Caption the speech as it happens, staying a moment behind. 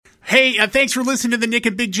Hey, thanks for listening to the Nick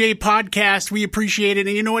and Big J podcast. We appreciate it.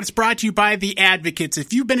 And you know what? It's brought to you by The Advocates.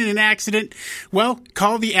 If you've been in an accident, well,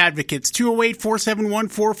 call The Advocates.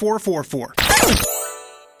 208-471-4444.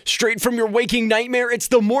 Straight from your waking nightmare, it's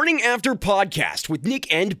the Morning After podcast with Nick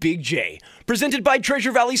and Big J. Presented by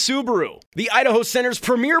Treasure Valley Subaru, the Idaho Center's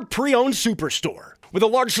premier pre-owned superstore. With a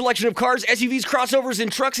large selection of cars, SUVs, crossovers, and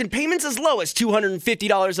trucks, and payments as low as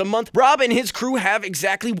 $250 a month, Rob and his crew have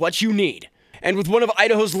exactly what you need. And with one of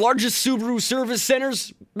Idaho's largest Subaru service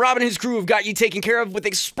centers, Rob and his crew have got you taken care of with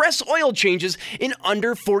express oil changes in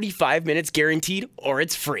under 45 minutes guaranteed, or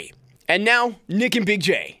it's free. And now, Nick and Big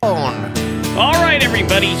J. All right,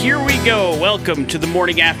 everybody, here we go. Welcome to the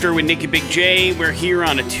Morning After with Nick and Big J. We're here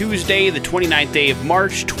on a Tuesday, the 29th day of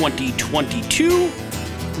March, 2022.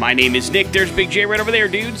 My name is Nick. There's Big J right over there,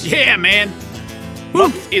 dudes. Yeah, man.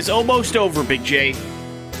 Month is almost over, Big J.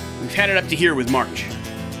 We've had it up to here with March.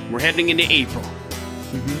 We're heading into April.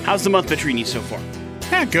 How's the month been treating you so far?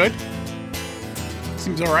 Yeah, good.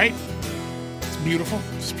 Seems all right. It's beautiful.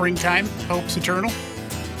 Springtime. Hope's eternal.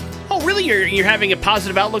 Oh, really? You're having a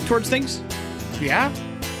positive outlook towards things? Yeah,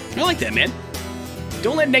 I like that, man.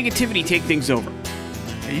 Don't let negativity take things over.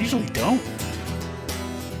 I usually don't.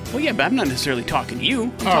 Well, yeah, but I'm not necessarily talking to you.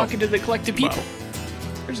 I'm talking to the collective people.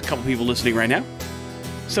 Well. There's a couple people listening right now.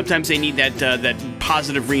 Sometimes they need that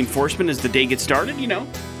positive reinforcement as the day gets started, you know.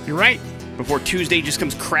 You're right. Before Tuesday just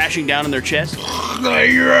comes crashing down on their chest.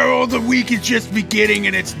 The week is just beginning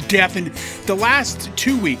and it's death. And the last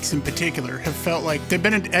 2 weeks in particular have felt like they've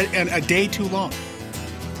been a day too long.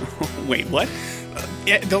 Wait, what?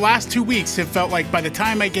 The last 2 weeks have felt like by the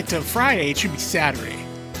time I get to Friday, it should be Saturday. You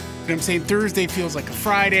know what I'm saying? Thursday feels like a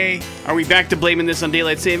Friday. Are we back to blaming this on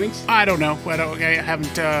daylight savings? I don't know. I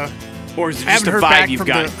haven't. Or is it just a vibe you've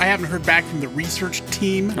got? I haven't heard back from the research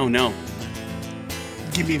team. Oh, no.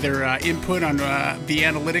 Give me their input on the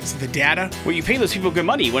analytics of the data. Well, you pay those people good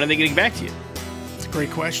money. When are they getting back to you? It's a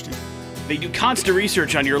great question. They do constant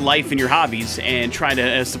research on your life and your hobbies and try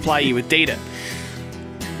to supply you with data.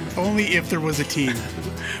 Only if there was a team.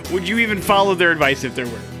 Would you even follow their advice if there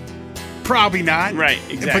were? Probably not. Right,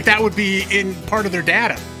 exactly. But that would be in part of their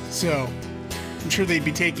data. So I'm sure they'd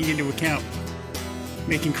be taking into account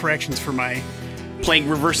making corrections for my... Playing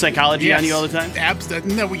reverse psychology on you all the time?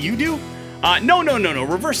 Isn't that what you do? No.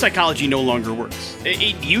 Reverse psychology no longer works.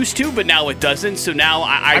 It used to, but now it doesn't. So now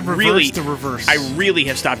I've reversed the reverse. I really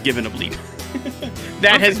have stopped giving a bleep.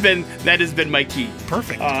 That has been my key.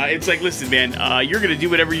 Perfect. It's like, listen, man, you're gonna do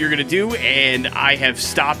whatever you're gonna do, and I have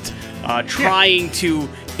stopped trying to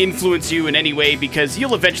influence you in any way because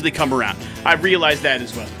you'll eventually come around. I've realized that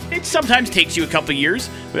as well. It sometimes takes you a couple of years.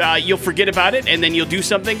 You'll forget about it, and then you'll do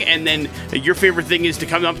something, and then your favorite thing is to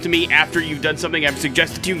come up to me after you've done something I've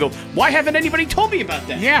suggested to you and go, why haven't anybody told me about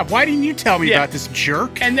that? Yeah, why didn't you tell me about this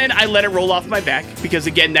jerk? And then I let it roll off my back because,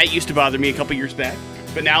 again, that used to bother me a couple years back.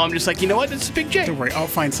 But now I'm just like, you know what? It's Big J. Don't worry, I'll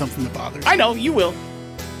find something that bothers. I know, you will.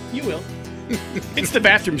 You will. It's the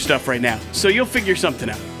bathroom stuff right now, so you'll figure something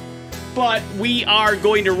out. But we are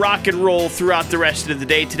going to rock and roll throughout the rest of the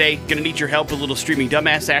day today. Going to need your help with a little streaming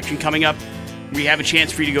dumbass action coming up. We have a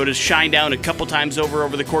chance for you to go to Shinedown a couple times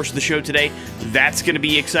over the course of the show today. That's going to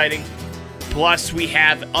be exciting. Plus, we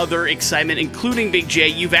have other excitement, including Big J.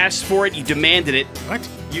 You've asked for it. You demanded it. What?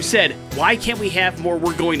 You said, why can't we have more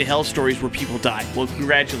We're Going to Hell stories where people die? Well,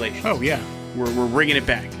 congratulations. Oh, yeah. We're bringing it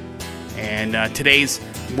back. And today's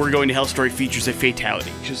We're Going to Hell story features a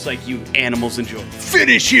fatality, just like you animals enjoy.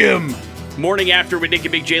 Finish him! Morning After with Nick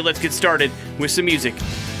and Big J. Let's get started with some music.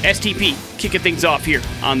 STP kicking things off here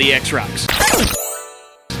on the X-Rocks.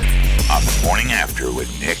 On the Morning After with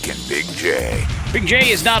Nick and Big J. Big J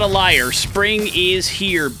is not a liar. Spring is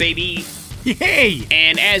here, baby. Yay!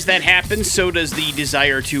 And as that happens, so does the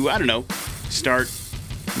desire to, start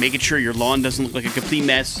making sure your lawn doesn't look like a complete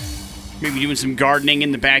mess. Maybe doing some gardening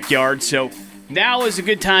in the backyard. So now is a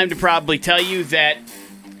good time to probably tell you that,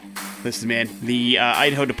 listen, man, the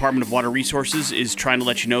Idaho Department of Water Resources is trying to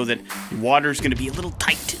let you know that water's going to be a little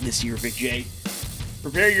tight this year, Big J.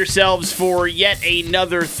 Prepare yourselves for yet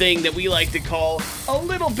another thing that we like to call a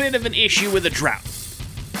little bit of an issue with a drought.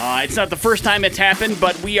 It's not the first time it's happened,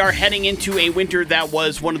 but we are heading into a winter that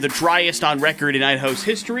was one of the driest on record in Idaho's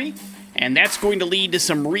history, and that's going to lead to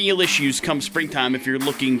some real issues come springtime if you're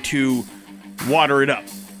looking to water it up.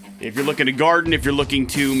 If you're looking to garden, if you're looking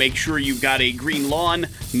to make sure you've got a green lawn,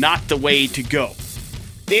 not the way to go.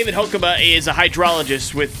 David Hokema is a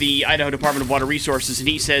hydrologist with the Idaho Department of Water Resources, and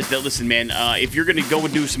he says that, listen, man, if you're going to go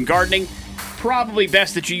and do some gardening, probably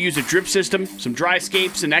best that you use a drip system, some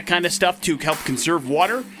dryscapes, and that kind of stuff to help conserve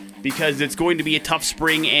water, because it's going to be a tough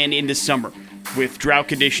spring and into summer with drought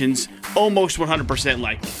conditions almost 100%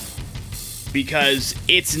 likely. because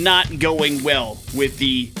it's not going well with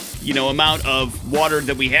the, amount of water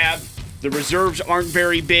that we have. The reserves aren't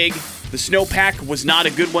very big. The snowpack was not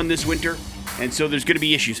a good one this winter, and so there's going to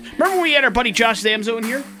be issues. Remember when we had our buddy Josh Zamzo in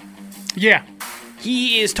here? Yeah.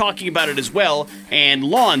 He is talking about it as well, and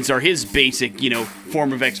lawns are his basic,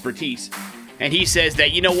 form of expertise. And he says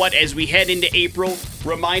that, as we head into April,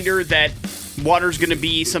 reminder that water is going to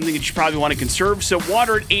be something that you probably want to conserve. So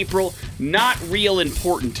water in April, not real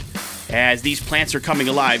important as these plants are coming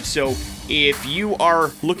alive. So if you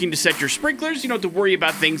are looking to set your sprinklers, you don't have to worry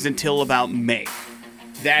about things until about May.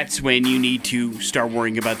 That's when you need to start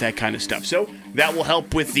worrying about that kind of stuff. So that will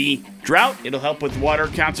help with the drought. It'll help with water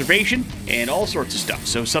conservation and all sorts of stuff.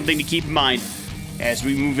 So something to keep in mind as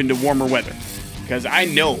we move into warmer weather. Because I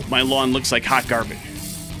know my lawn looks like hot garbage.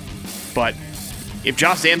 But if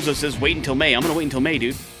Josh Zamzo says wait until May, I'm going to wait until May,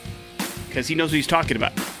 dude. Because he knows what he's talking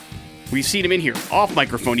about. We've seen him in here, off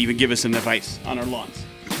microphone, even give us some advice on our lawns.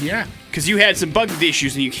 Yeah. Because you had some bug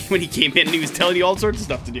issues when he came in and he was telling you all sorts of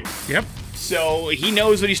stuff to do. Yep. So he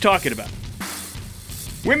knows what he's talking about.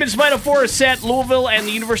 Women's Final Four is set. Louisville and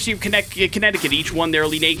the University of Connecticut each won their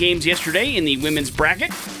Elite Eight games yesterday in the women's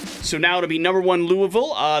bracket. So now it'll be number one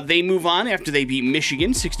Louisville. They move on after they beat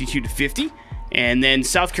Michigan 62-50. And then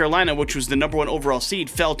South Carolina, which was the number one overall seed,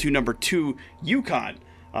 fell to number two UConn.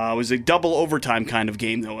 It was a double overtime kind of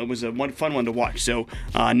game, though. It was a fun one to watch. So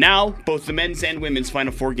now both the men's and women's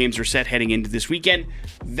Final Four games are set heading into this weekend.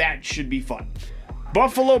 That should be fun.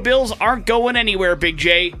 Buffalo Bills aren't going anywhere, Big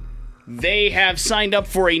J. They have signed up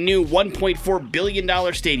for a new $1.4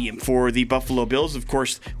 billion stadium for the Buffalo Bills. Of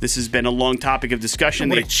course, this has been a long topic of discussion.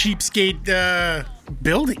 What a cheapskate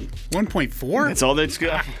building. 1.4? That's all that's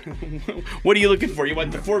good. What are you looking for? You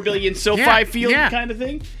want the $4 billion SoFi Field kind of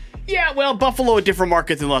thing? Yeah, well, Buffalo, a different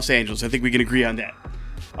market than Los Angeles. I think we can agree on that.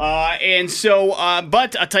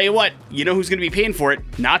 But I'll tell you what, you know who's going to be paying for it?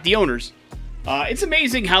 Not the owners. It's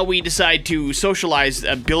amazing how we decide to socialize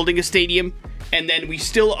building a stadium, and then we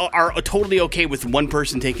still are totally okay with one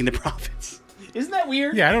person taking the profits. Isn't that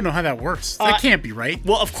weird? Yeah, I don't know how that works. That can't be right.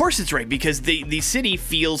 Well, of course it's right, because the city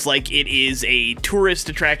feels like it is a tourist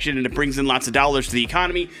attraction and it brings in lots of dollars to the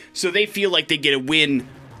economy, so they feel like they get a win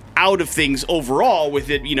out of things overall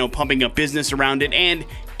with it, pumping up business around it, and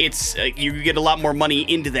it's you get a lot more money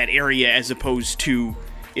into that area as opposed to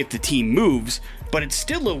if the team moves. But it's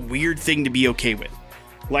still a weird thing to be okay with.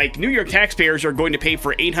 Like, New York taxpayers are going to pay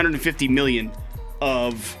for $850 million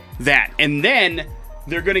of that. And then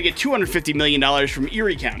they're going to get $250 million from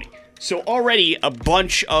Erie County. So already a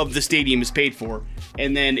bunch of the stadium is paid for.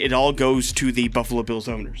 And then it all goes to the Buffalo Bills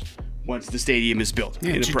owners once the stadium is built.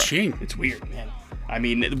 Yeah, it's weird, man. I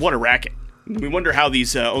mean, what a racket. We wonder how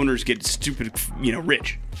these owners get stupid,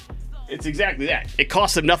 rich. It's exactly that. It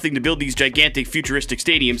costs them nothing to build these gigantic futuristic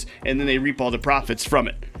stadiums, and then they reap all the profits from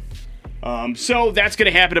it. So that's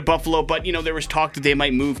going to happen at Buffalo, but, there was talk that they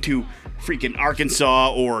might move to freaking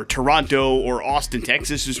Arkansas or Toronto or Austin,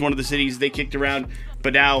 Texas is one of the cities they kicked around,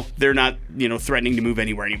 but now they're not, threatening to move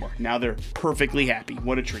anywhere anymore. Now they're perfectly happy.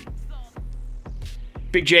 What a treat.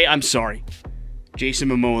 Big J, I'm sorry. Jason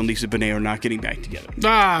Momoa and Lisa Bonet are not getting back together.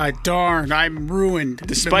 Ah, darn. I'm ruined.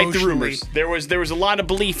 Despite the rumors. There was a lot of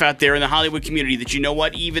belief out there in the Hollywood community that,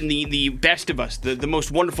 even the best of us, the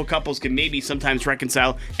most wonderful couples can maybe sometimes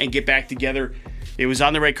reconcile and get back together. It was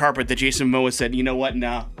on the red carpet that Jason Momoa said, you know what,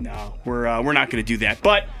 no, we're not going to do that.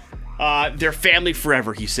 But they're family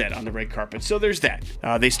forever, he said on the red carpet. So there's that.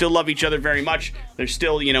 They still love each other very much. They're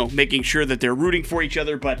still, making sure that they're rooting for each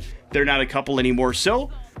other, but they're not a couple anymore.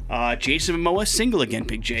 So Jason Momoa single again,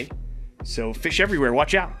 Big J. So fish everywhere.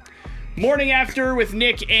 Watch out. Morning After with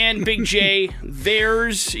Nick and Big J.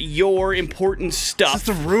 There's your important stuff. It's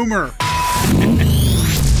just a rumor.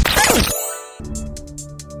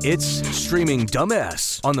 It's Streaming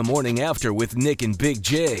Dumbass on the Morning After with Nick and Big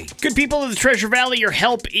J. Good people of the Treasure Valley, your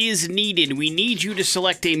help is needed. We need you to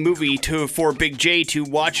select a movie for Big J to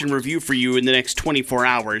watch and review for you in the next 24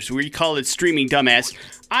 hours. We call it Streaming Dumbass.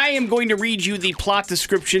 I am going to read you the plot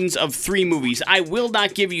descriptions of 3 movies. I will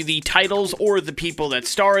not give you the titles or the people that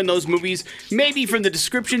star in those movies. Maybe from the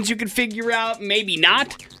descriptions you can figure out, maybe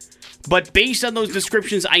not. But based on those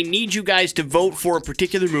descriptions, I need you guys to vote for a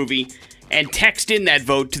particular movie and text in that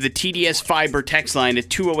vote to the TDS Fiber text line at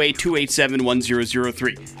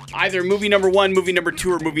 208-287-1003. Either movie number 1, movie number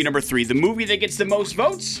 2, or movie number 3. The movie that gets the most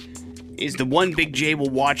votes is the one Big J will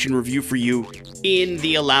watch and review for you in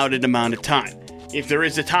the allotted amount of time. If there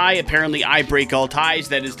is a tie, apparently I break all ties.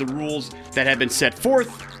 That is the rules that have been set forth.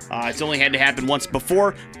 It's only had to happen once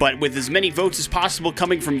before, but with as many votes as possible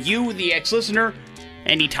coming from you, the ex-listener,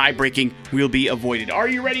 any tie breaking will be avoided. Are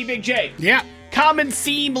you ready, Big J? Yeah. Common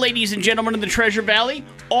theme, ladies and gentlemen, in the Treasure Valley.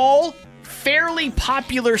 All fairly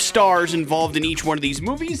popular stars involved in each one of these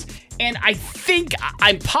movies. And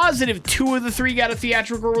I'm positive 2 of the 3 got a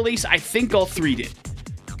theatrical release. I think all 3 did.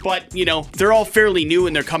 But, they're all fairly new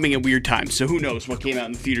and they're coming at weird times. So who knows what came out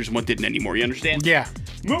in the theaters and what didn't anymore. You understand? Yeah.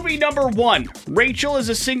 Movie number 1. Rachel is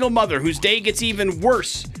a single mother whose day gets even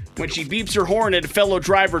worse when she beeps her horn at a fellow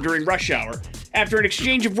driver during rush hour. After an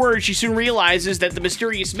exchange of words, she soon realizes that the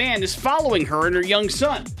mysterious man is following her and her young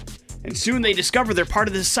son. And soon they discover they're part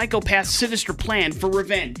of this psychopath's sinister plan for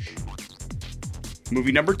revenge.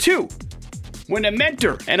 Movie number 2. When a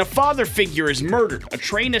mentor and a father figure is murdered, a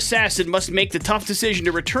trained assassin must make the tough decision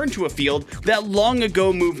to return to a field that long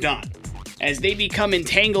ago moved on. As they become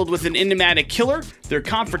entangled with an enigmatic killer, their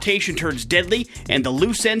confrontation turns deadly, and the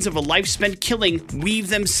loose ends of a life spent killing weave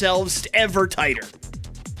themselves ever tighter.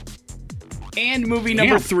 And movie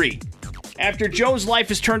number 3. After Joe's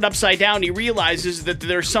life is turned upside down, he realizes that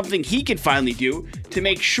there's something he can finally do to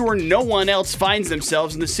make sure no one else finds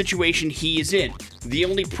themselves in the situation he is in. The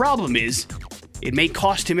only problem is, it may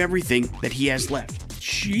cost him everything that he has left.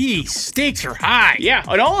 Jeez, stakes are high. Yeah,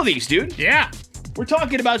 on all of these, dude. Yeah. We're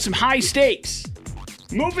talking about some high stakes.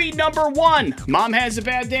 Movie number 1, Mom Has a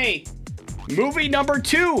Bad Day. Movie number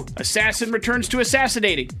 2, Assassin returns to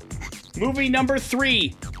assassinating. Movie number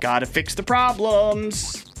 3, Gotta Fix the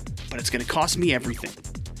Problems. But it's gonna cost me everything.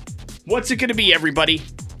 What's it gonna be, everybody?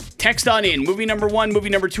 Text on in, movie number 1, movie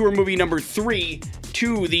number 2, or movie number 3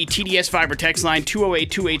 to the TDS Fiber text line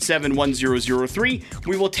 208-287-1003.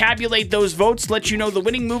 We will tabulate those votes, let you know the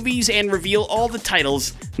winning movies, and reveal all the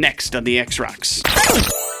titles next on the X-Rocks.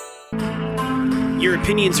 Your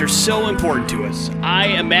opinions are so important to us. I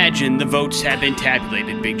imagine the votes have been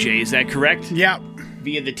tabulated, Big J. Is that correct? Yeah.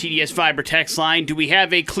 Via the TDS Fiber text line, do we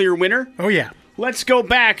have a clear winner? Oh, yeah. Let's go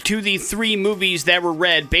back to the 3 movies that were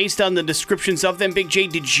read based on the descriptions of them. Big J,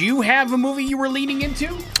 did you have a movie you were leading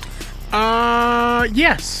into?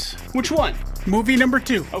 Yes. Which one? Movie number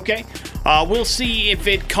 2. Okay. We'll see if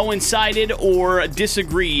it coincided or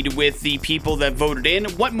disagreed with the people that voted in.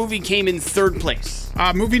 What movie came in 3rd place?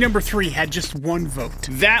 Movie number 3 had just 1 vote.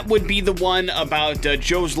 That would be the one about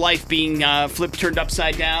Joe's life being turned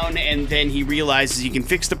upside down, and then he realizes he can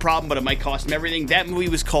fix the problem, but it might cost him everything. That movie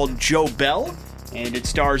was called Joe Bell, and it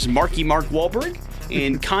stars Mark Wahlberg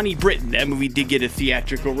and Connie Britton. That movie did get a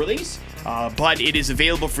theatrical release. But it is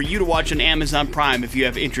available for you to watch on Amazon Prime if you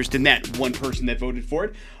have interest in that. One person that voted for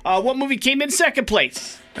it. What movie came in 2nd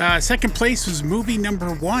place? 2nd place was movie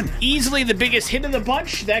number 1. Easily the biggest hit of the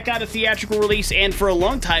bunch. That got a theatrical release and for a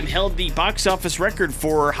long time held the box office record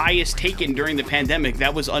for highest taken during the pandemic.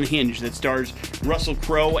 That was Unhinged, that stars Russell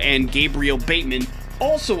Crowe and Gabriel Bateman.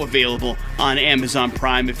 Also available on Amazon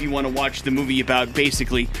Prime if you want to watch the movie about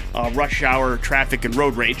basically rush hour traffic and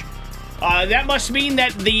road rage. That must mean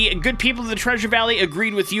that the good people of the Treasure Valley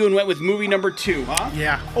agreed with you and went with movie number 2, huh?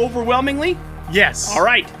 Yeah. Overwhelmingly? Yes. All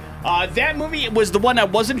right. That movie was the one I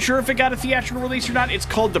wasn't sure if it got a theatrical release or not. It's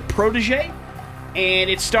called The Protégé, and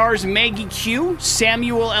it stars Maggie Q,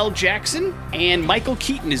 Samuel L. Jackson, and Michael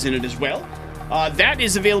Keaton is in it as well. That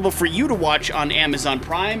is available for you to watch on Amazon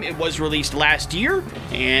Prime. It was released last year,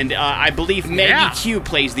 and I believe Maggie Q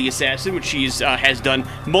plays the assassin, which she has done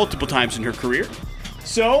multiple times in her career.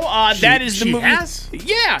 So, that is the movie. She has?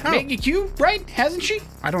 Yeah, Maggie Q, right? Hasn't she?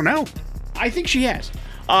 I don't know. I think she has.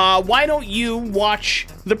 Why don't you watch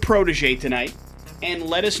The Protégé tonight and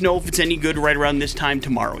let us know if it's any good right around this time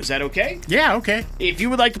tomorrow. Is that okay? Yeah, okay. If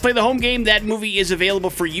you would like to play the home game, that movie is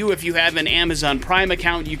available for you. If you have an Amazon Prime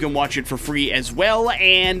account, you can watch it for free as well,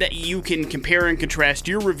 and you can compare and contrast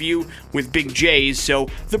your review with Big J's. So,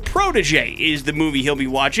 The Protégé is the movie he'll be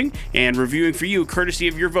watching and reviewing for you, courtesy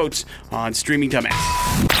of your votes on Streaming Dumbass.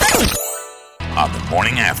 On the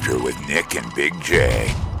morning after with Nick and Big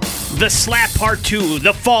J. The Slap Part 2,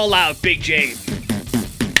 The Fallout, Big J.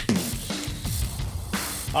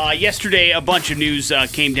 Yesterday, a bunch of news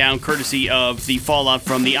came down courtesy of the fallout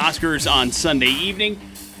from the Oscars on Sunday evening.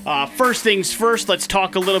 First things first, let's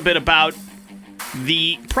talk a little bit about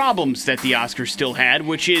the problems that the Oscars still had,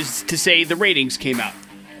 which is to say the ratings came out.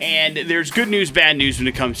 And there's good news, bad news when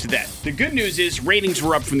it comes to that. The good news is ratings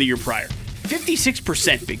were up from the year prior.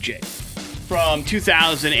 56%, Big J, from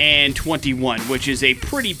 2021, which is a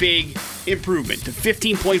pretty big improvement to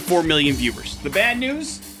 15.4 million viewers. The bad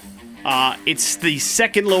news? It's the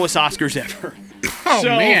second lowest Oscars ever. Oh,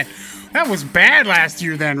 man. That was bad last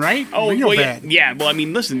year then, right? Oh, real well, bad. Yeah. Well, I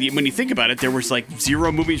mean, listen, when you think about it, there was like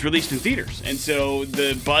 0 movies released in theaters. And so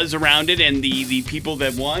the buzz around it and the people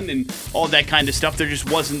that won and all that kind of stuff, there just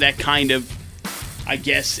wasn't that kind of, I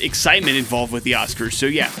guess, excitement involved with the Oscars. So,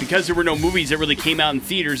 yeah, because there were no movies that really came out in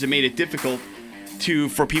theaters, it made it difficult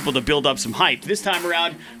for people to build up some hype. This time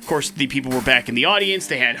around, of course, the people were back in the audience.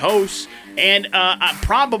 They had hosts, and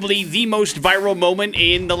probably the most viral moment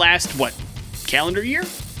in the last, calendar year?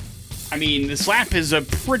 I mean, the slap is a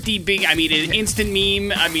pretty big, an instant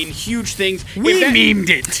meme. Huge things. We memed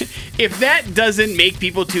it. If that doesn't make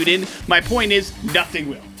people tune in, my point is nothing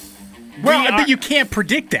will. Well, but you can't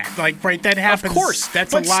predict that. That happens. Of course.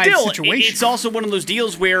 That's but a live still, situation. It's also one of those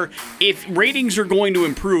deals where if ratings are going to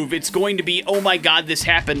improve, it's going to be, oh my God, this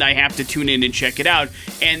happened, I have to tune in and check it out.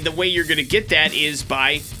 And the way you're going to get that is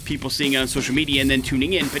by people seeing it on social media and then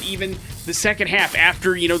tuning in. But even the second half,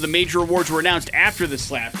 after, the major awards were announced after the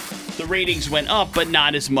slap, the ratings went up, but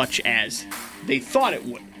not as much as they thought it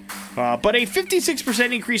would. But a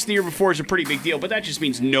 56% increase in the year before is a pretty big deal, but that just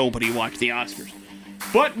means nobody watched the Oscars.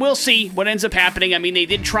 But we'll see what ends up happening. They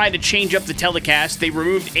did try to change up the telecast. They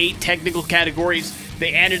removed 8 technical categories.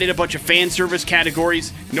 They added in a bunch of fan service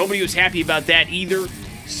categories. Nobody was happy about that either.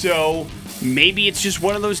 So maybe it's just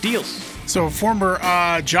one of those deals. So former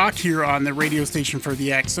jock here on the radio station for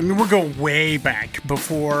the X. We're going way back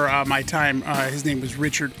before my time. His name was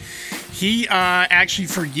Richard. He actually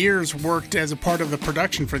for years worked as a part of the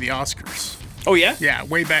production for the Oscars. Oh, yeah? Yeah,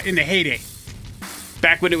 way back in the heyday.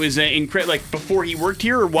 Back when it was before he worked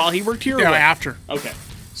here or while he worked here? Yeah, after. Okay.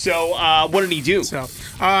 So what did he do? So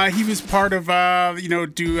he was part of,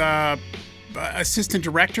 assistant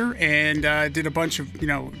director and did a bunch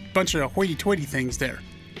of hoity-toity things there.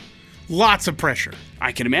 Lots of pressure.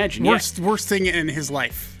 I can imagine. Worst thing in his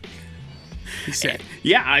life, he said.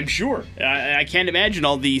 Yeah, I'm sure. I can't imagine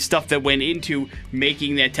all the stuff that went into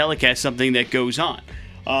making that telecast something that goes on.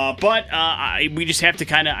 But we just have to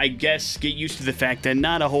kind of, I guess, get used to the fact that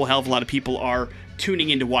not a whole hell of a lot of people are tuning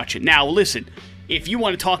in to watch it. Now, listen, if you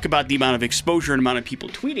want to talk about the amount of exposure and amount of people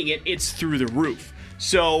tweeting it, it's through the roof.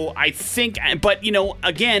 So I think, but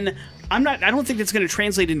again, I don't think that's going to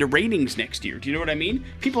translate into ratings next year. Do you know what I mean?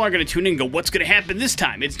 People aren't going to tune in and go, what's going to happen this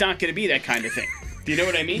time? It's not going to be that kind of thing. Do you know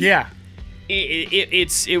what I mean? Yeah.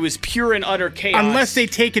 It was pure and utter chaos. Unless they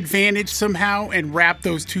take advantage somehow and wrap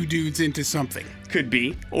those two dudes into something. Could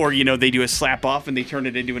be. Or, they do a slap off and they turn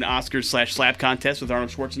it into an Oscars/slap contest with Arnold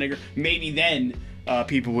Schwarzenegger. Maybe then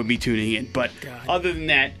people would be tuning in. But other than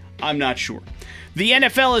that, I'm not sure. The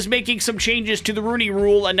NFL is making some changes to the Rooney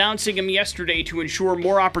Rule, announcing them yesterday to ensure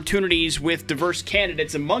more opportunities with diverse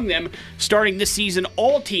candidates. Among them, starting this season,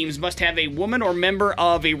 all teams must have a woman or member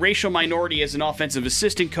of a racial minority as an offensive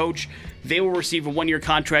assistant coach. They will receive a 1-year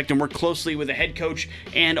contract and work closely with the head coach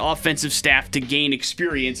and offensive staff to gain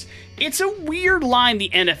experience. It's a weird line the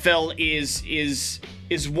NFL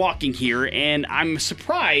is walking here, and I'm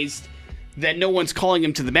surprised that no one's calling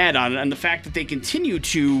them to the mat on it, and the fact that they continue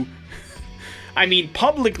to,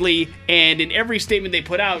 publicly and in every statement they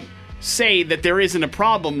put out, say that there isn't a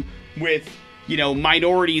problem with,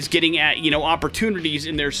 minorities getting opportunities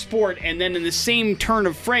in their sport, and then in the same turn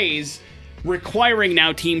of phrase, requiring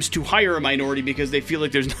now teams to hire a minority because they feel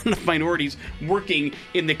like there's not enough minorities working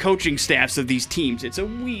in the coaching staffs of these teams. It's a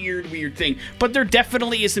weird thing. But there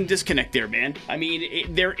definitely is some disconnect there, man.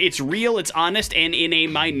 It's real, it's honest, and in a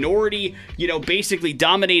minority, basically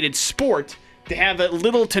dominated sport, to have a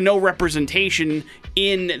little to no representation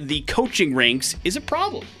in the coaching ranks is a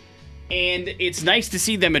problem. And it's nice to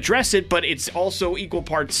see them address it, but it's also equal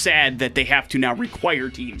parts sad that they have to now require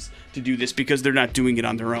teams to do this because they're not doing it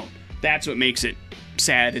on their own. That's what makes it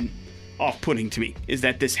sad and off-putting to me, is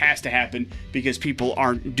that this has to happen because people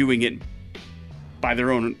aren't doing it by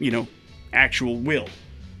their own, actual will.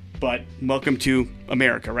 But welcome to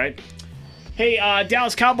America, right? Hey,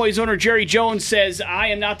 Dallas Cowboys owner Jerry Jones says, I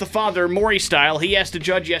am not the father, Maury style. He asked a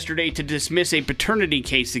judge yesterday to dismiss a paternity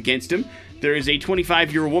case against him. There is a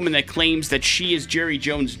 25-year-old woman that claims that she is Jerry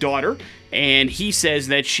Jones' daughter, and he says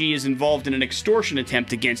that she is involved in an extortion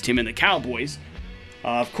attempt against him and the Cowboys.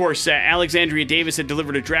 Of course, Alexandria Davis had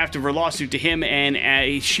delivered a draft of her lawsuit to him,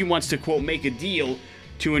 and she wants to, quote, make a deal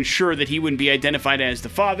to ensure that he wouldn't be identified as the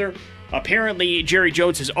father. Apparently, Jerry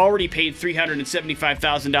Jones has already paid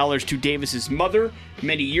 $375,000 to Davis's mother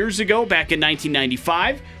many years ago, back in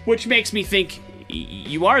 1995, which makes me think,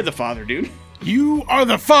 you are the father, dude. You are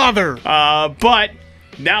the father! But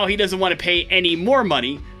now he doesn't want to pay any more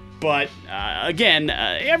money. But, again,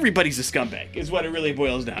 everybody's a scumbag, is what it really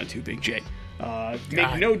boils down to, Big J.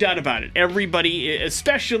 Make no doubt about it. Everybody,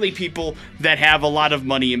 especially people that have a lot of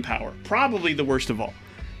money and power. Probably the worst of all.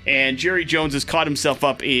 And Jerry Jones has caught himself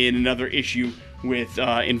up in another issue with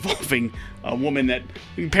involving a woman that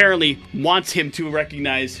apparently wants him to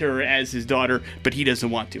recognize her as his daughter, but he doesn't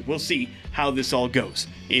want to. We'll see how this all goes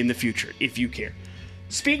in the future, if you care.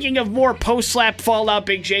 Speaking of more post-slap fallout,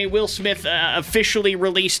 Big J, Will Smith officially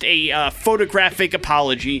released a photographic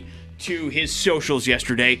apology to his socials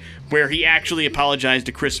yesterday, where he actually apologized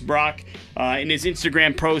to Chris Rock. In his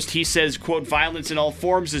Instagram post, he says, quote, "Violence in all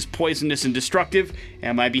forms is poisonous and destructive,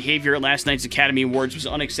 and my behavior at last night's Academy Awards was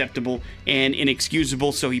unacceptable and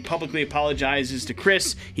inexcusable." So he publicly apologizes to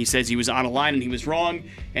Chris. He says he was out of line and he was wrong,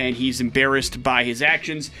 and he's embarrassed by his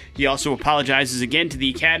actions. He also apologizes again to the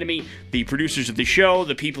Academy, the producers of the show,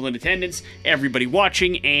 the people in attendance, everybody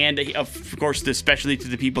watching, and of course, especially to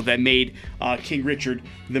the people that made King Richard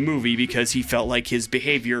the movie, because he felt like his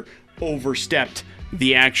behavior overstepped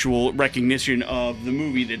the actual recognition of the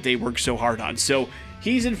movie that they worked so hard on. So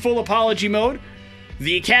he's in full apology mode.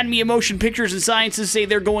 The Academy of Motion Pictures and Sciences say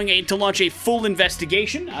they're going to launch a full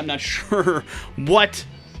investigation. I'm not sure what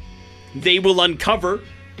they will uncover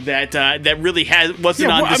that really wasn't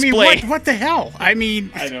on display. I mean, what the hell? I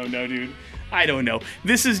mean, I don't know, dude. I don't know.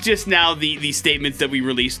 This is just now the statements that we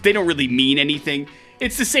released. They don't really mean anything.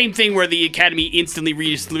 It's the same thing where the Academy instantly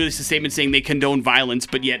released a statement saying they condone violence,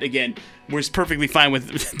 but yet again, was perfectly fine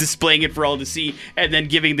with displaying it for all to see and then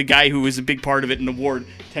giving the guy who was a big part of it an award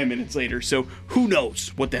 10 minutes later. So who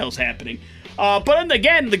knows what the hell's happening. But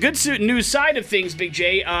again, the good news side of things, Big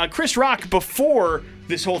J, Chris Rock, before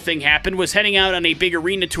this whole thing happened, was heading out on a big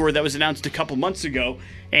arena tour that was announced a couple months ago,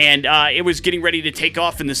 and it was getting ready to take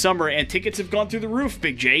off in the summer, and tickets have gone through the roof,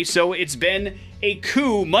 Big J. So it's been a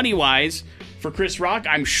coup money-wise for Chris Rock.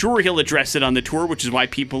 I'm sure he'll address it on the tour, which is why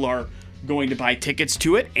people are going to buy tickets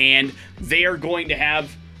to it, and they are going to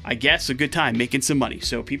have, I guess, a good time making some money.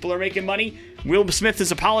 So people are making money. Will Smith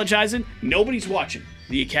is apologizing. Nobody's watching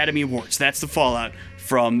the Academy Awards. That's the fallout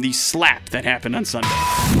from the slap that happened on Sunday.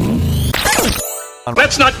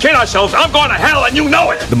 Let's not kid ourselves. I'm going to hell and you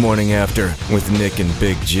know it. The Morning After with Nick and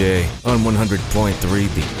Big J on 100.3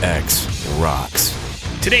 The X Rocks.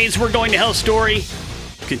 Today's We're Going to Hell story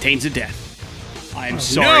contains a death. I'm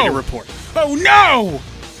sorry to report. Oh, no!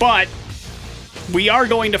 But we are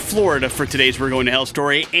going to Florida for today's We're Going to Hell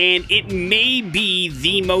story, and it may be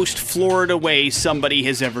the most Florida way somebody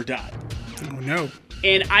has ever died. Oh, no.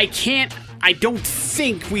 And I don't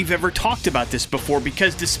think we've ever talked about this before,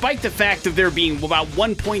 because despite the fact of there being about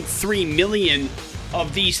 1.3 million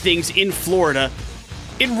of these things in Florida,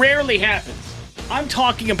 it rarely happens. I'm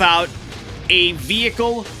talking about a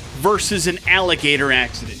vehicle versus an alligator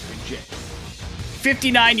accident.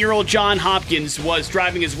 59-year-old John Hopkins was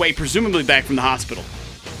driving his way, presumably back from the hospital,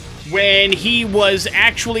 when he was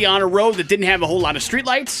actually on a road that didn't have a whole lot of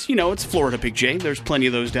streetlights. You know, it's Florida, Big J. There's plenty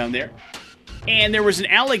of those down there. And there was an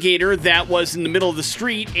alligator that was in the middle of the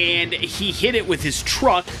street, and he hit it with his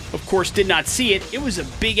truck. Of course, did not see it. It was a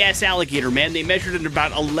big-ass alligator, man. They measured it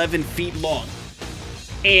about 11 feet long.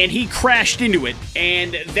 And he crashed into it,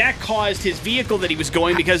 and that caused his vehicle that he was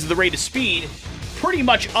going, because of the rate of speed, pretty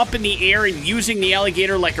much up in the air and using the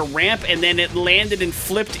alligator like a ramp, and then it landed and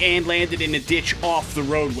flipped and landed in a ditch off the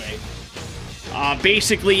roadway.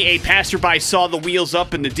 Basically, a passerby saw the wheels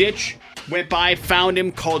up in the ditch, went by, found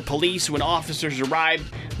him, called police. When officers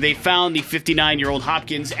arrived, they found the 59-year-old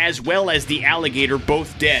Hopkins as well as the alligator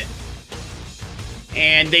both dead.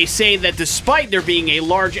 And they say that despite there being a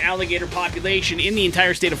large alligator population in the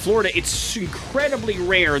entire state of Florida, it's incredibly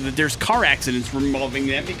rare that there's car accidents involving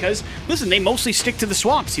them because, listen, they mostly stick to the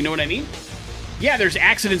swamps, you know what I mean? Yeah, there's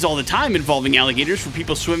accidents all the time involving alligators for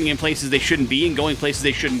people swimming in places they shouldn't be and going places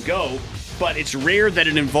they shouldn't go, but it's rare that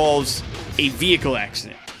it involves a vehicle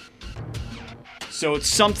accident. So it's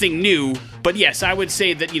something new, but yes, I would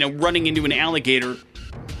say that, running into an alligator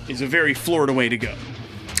is a very Florida way to go.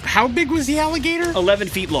 How big was the alligator? 11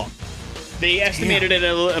 feet long. They estimated it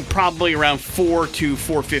at probably around 4 to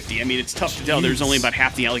 450. I mean, it's tough to tell. There's only about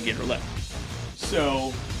half the alligator left.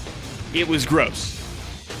 So, it was gross.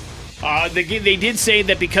 They did say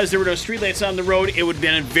that because there were no streetlights on the road, it would have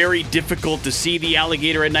been very difficult to see the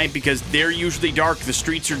alligator at night because they're usually dark, the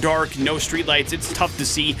streets are dark, no streetlights, it's tough to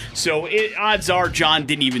see. So odds are John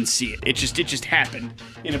didn't even see it. It just happened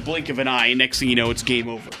in a blink of an eye, and next thing you know, it's game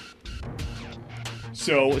over.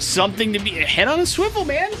 So something to be head on a swivel,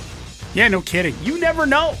 man. Yeah, no kidding. You never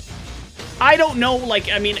know. I don't know,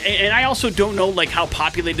 and I also don't know, how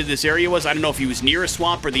populated this area was. I don't know if he was near a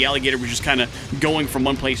swamp or the alligator was just kind of going from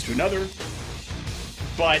one place to another.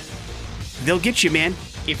 But they'll get you, man.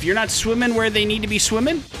 If you're not swimming where they need to be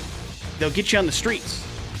swimming, they'll get you on the streets.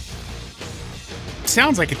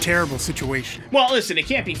 Sounds like a terrible situation. Well, listen, it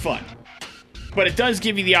can't be fun. But it does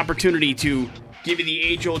give you the opportunity to give you the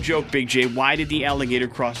age-old joke, Big J. Why did the alligator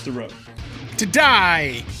cross the road? To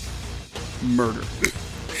die. Murder.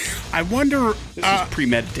 I wonder... This is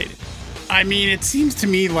premeditated. I mean, it seems to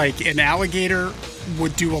me like an alligator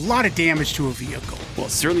would do a lot of damage to a vehicle. Well,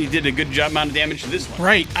 it certainly did a good amount of damage to this one.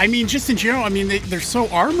 Right. I mean, just in general, I mean, they're so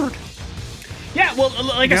armored. Yeah, well,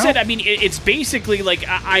 like I No? said, I mean, it's basically like,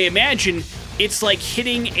 I imagine it's like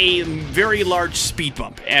hitting a very large speed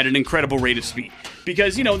bump at an incredible rate of speed.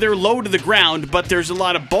 Because, they're low to the ground, but there's a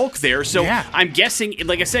lot of bulk there. So Yeah. I'm guessing,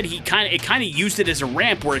 like I said, it kind of used it as a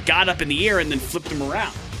ramp where it got up in the air and then flipped him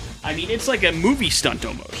around. I mean, it's like a movie stunt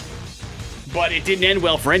almost. But it didn't end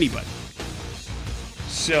well for anybody.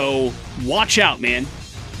 So watch out, man.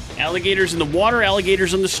 Alligators in the water,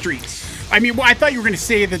 alligators on the streets. I mean, I thought you were going to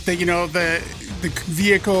say that the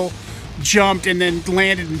vehicle jumped and then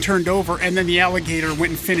landed and turned over, and then the alligator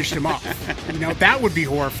went and finished him off. That would be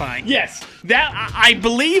horrifying. Yes, that I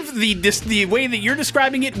believe the way that you're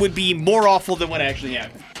describing it would be more awful than what actually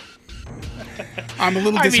happened. I'm a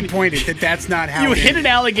little I mean, disappointed that that's not how You it hit ended.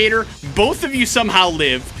 an alligator, both of you somehow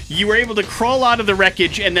live, you were able to crawl out of the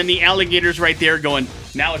wreckage, and then the alligator's right there going,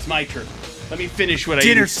 now it's my turn. Let me finish what I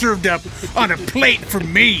Dinner did. served up on a plate for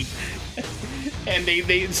me.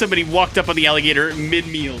 And somebody walked up on the alligator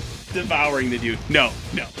mid-meal, devouring the dude. No.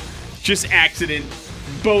 Just accident.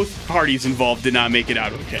 Both parties involved did not make it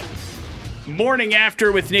out okay. Morning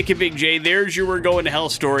After with Nick and Big J. There's your We're Going to Hell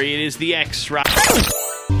story. It is the X rock.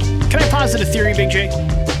 Can I posit a theory, Big J?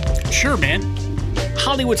 Sure, man.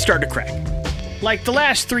 Hollywood's starting to crack. Like, the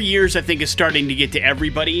last 3 years, I think, is starting to get to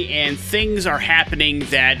everybody, and things are happening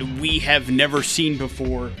that we have never seen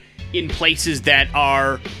before in places that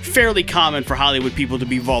are fairly common for Hollywood people to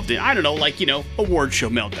be involved in. I don't know, like, award show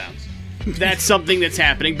meltdowns. That's something that's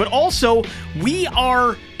happening. But also, we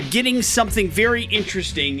are getting something very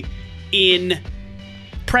interesting in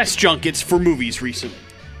press junkets for movies recently.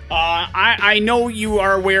 I know you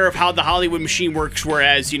are aware of how the Hollywood machine works,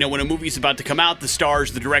 whereas, when a movie's about to come out, the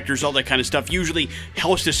stars, the directors, all that kind of stuff usually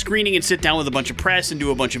host a screening and sit down with a bunch of press and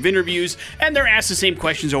do a bunch of interviews, and they're asked the same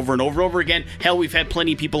questions over and over and over again. Hell, we've had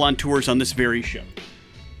plenty of people on tours on this very show.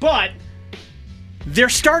 But they're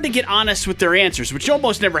starting to get honest with their answers, which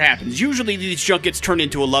almost never happens. Usually these junkets turn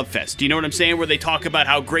into a love fest. Do you know what I'm saying? Where they talk about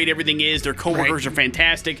how great everything is, their coworkers are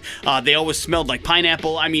fantastic, they always smelled like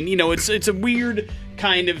pineapple. I mean, it's a weird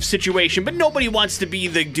kind of situation, but nobody wants to be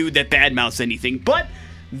the dude that badmouths anything. But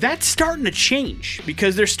that's starting to change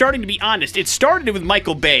because they're starting to be honest. It started with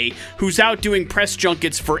Michael Bay, who's out doing press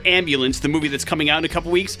junkets for Ambulance, the movie that's coming out in a couple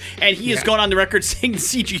weeks, and he has gone on the record saying the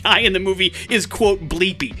CGI in the movie is, quote,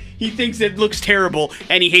 bleepy. He thinks it looks terrible,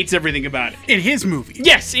 and he hates everything about it. In his movie.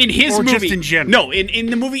 Yes, in his or movie. Or just in general. No, in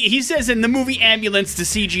the movie, he says in the movie Ambulance, the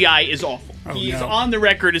CGI is awful. Oh, He's no. on the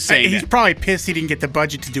record as saying He's that. probably pissed he didn't get the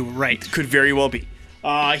budget to do it right. Could very well be.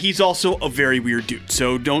 He's also a very weird dude.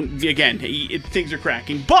 So things are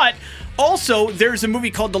cracking. But also, there's a movie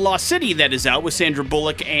called The Lost City that is out with Sandra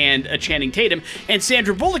Bullock and Channing Tatum. And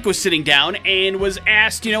Sandra Bullock was sitting down and was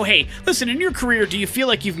asked, hey, listen, in your career, do you feel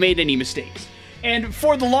like you've made any mistakes? And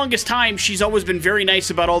for the longest time, she's always been very nice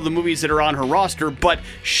about all the movies that are on her roster, but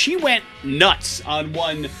she went nuts on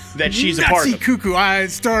one that she's a part Nutsy of. Cuckoo,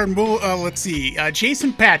 starring,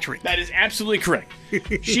 Jason Patrick. That is absolutely correct.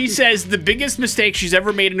 She says the biggest mistake she's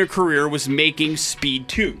ever made in her career was making Speed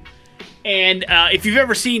 2. And if you've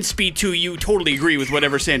ever seen Speed 2, you totally agree with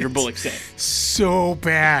whatever Sandra Bullock said. So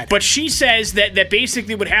bad. But she says that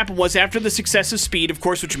basically what happened was after the success of Speed, of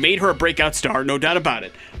course, which made her a breakout star, no doubt about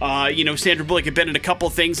it. Sandra Bullock had been in a couple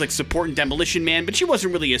of things like Support and Demolition Man, but she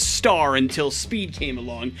wasn't really a star until Speed came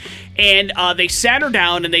along. And they sat her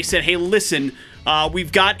down and they said, hey, listen,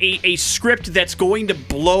 we've got a script that's going to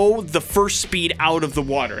blow the first Speed out of the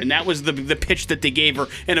water. And that was the pitch that they gave her.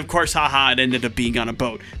 And of course, it ended up being on a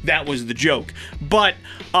boat. That was the joke. But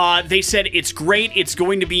they said, it's great. It's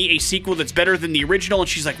going to be a sequel that's better than the original. And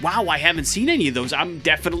she's like, wow, I haven't seen any of those. I'm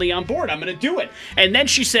definitely on board. I'm going to do it. And then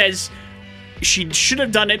she says she should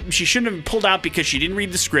have done it. She shouldn't have pulled out because she didn't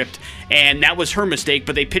read the script, and that was her mistake,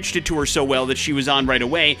 but they pitched it to her so well that she was on right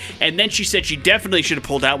away. And then she said she definitely should have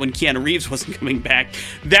pulled out when Keanu Reeves wasn't coming back.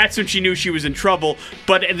 That's when she knew she was in trouble,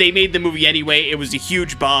 but they made the movie anyway. It was a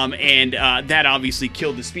huge bomb, and that obviously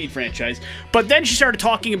killed the Speed franchise. But then she started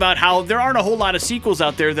talking about how there aren't a whole lot of sequels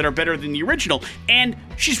out there that are better than the original, and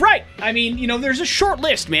she's right. I mean, there's a short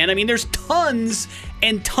list, man. I mean, there's tons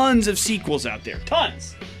and tons of sequels out there.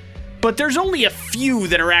 Tons. But there's only a few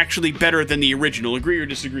that are actually better than the original. Agree or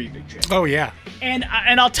disagree, Big J? Oh, yeah. And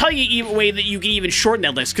I'll tell you a way that you can even shorten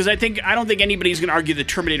that list, because I don't think anybody's going to argue that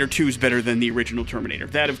Terminator 2 is better than the original Terminator.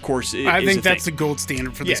 That, of course, is I think that's thing. the gold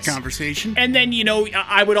standard for this conversation. And then,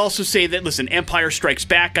 I would also say that, listen, Empire Strikes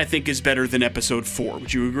Back, I think, is better than Episode 4.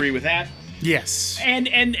 Would you agree with that? Yes.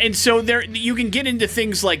 And so there you can get into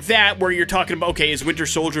things like that where you're talking about, okay, is Winter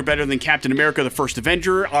Soldier better than Captain America: The First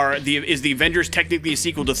Avenger? Is the Avengers technically a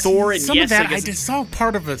sequel to Thor? And Some yes, of that I guess just saw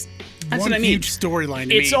part of one huge storyline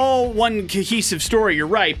to it's me. all one cohesive story, you're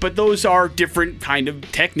right, but those are different kind of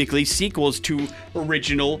technically sequels to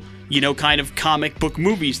original, kind of comic book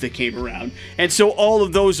movies that came around. And so all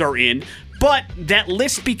of those are in. But that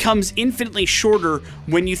list becomes infinitely shorter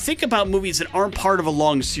when you think about movies that aren't part of a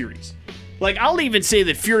long series. Like, I'll even say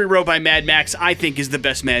that Fury Road by Mad Max, I think, is the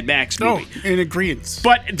best Mad Max movie. Oh, in agreement.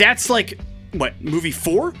 But that's like, what, movie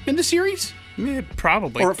 4 in the series?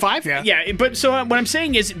 Probably. Or 5? Yeah. But so what I'm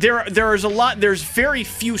saying is there's very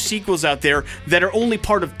few sequels out there that are only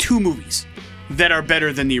part of 2 movies that are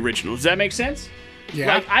better than the original. Does that make sense?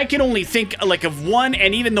 Yeah. Like, I can only think like of one,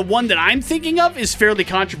 and even the one that I'm thinking of is fairly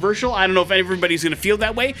controversial. I don't know if everybody's going to feel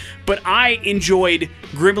that way, but I enjoyed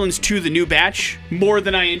Gremlins 2: The New Batch more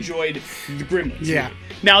than I enjoyed the Gremlins. Yeah. movie.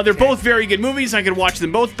 Now, they're both very good movies. I could watch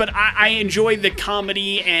them both, but I enjoy the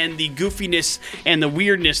comedy and the goofiness and the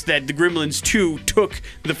weirdness that the Gremlins 2 took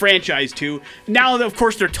the franchise to. Now, of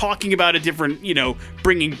course, they're talking about a different,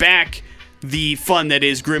 bringing back the fun that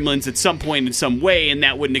is Gremlins at some point in some way, and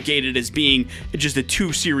that would negate it as being just a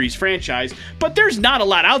 2-series franchise. But there's not a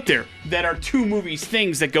lot out there that are 2 movies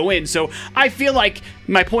things that go in. So I feel like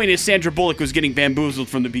my point is Sandra Bullock was getting bamboozled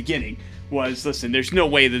from the beginning. Listen, there's no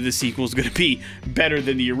way that the sequel is going to be better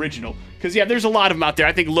than the original. Because, there's a lot of them out there.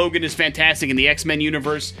 I think Logan is fantastic in the X-Men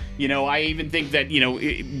universe. I even think that,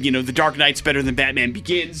 The Dark Knight's better than Batman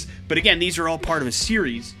Begins. But again, these are all part of a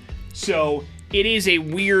series. So it is a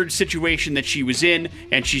weird situation that she was in,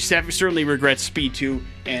 and she certainly regrets Speed 2,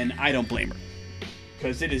 and I don't blame her.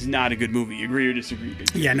 Because it is not a good movie. Agree or disagree?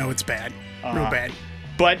 Yeah, no, it's bad. Real bad.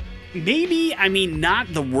 But maybe,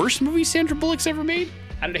 not the worst movie Sandra Bullock's ever made?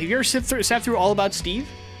 I don't know. Have you ever sat through All About Steve?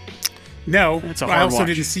 No. That's a hard I also watch.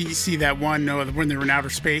 didn't see that one when they were in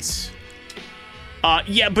outer space.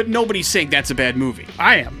 Yeah, but nobody's saying that's a bad movie.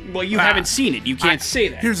 I am. Well, you haven't seen it. You can't say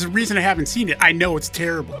that. Here's the reason I haven't seen it. I know it's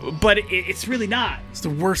terrible. But it's really not. It's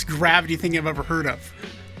the worst gravity thing I've ever heard of.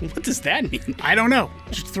 What does that mean? I don't know.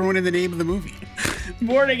 Just throwing in the name of the movie.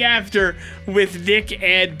 Morning After with Nick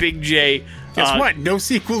and Big J. Guess what? No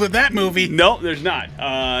sequel to that movie. No, there's not.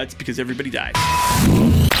 It's because everybody died.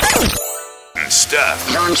 And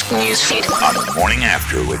stuff. Launch newsfeed on the Morning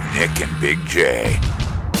After with Nick and Big J.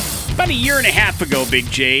 About a year and a half ago, Big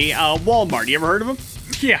J, Walmart. You ever heard of them?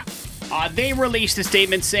 Yeah. They released a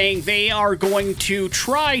statement saying they are going to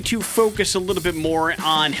try to focus a little bit more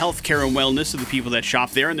on healthcare and wellness of the people that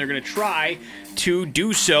shop there, and they're going to try to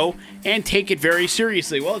do so and take it very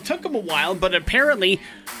seriously. Well, it took them a while, but apparently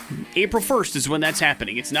April 1st is when that's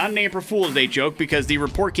happening. It's not an April Fool's Day joke because the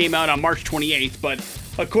report came out on March 28th, but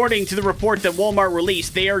according to the report that Walmart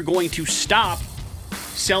released, they are going to stop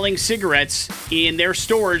selling cigarettes in their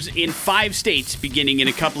stores in 5 states beginning in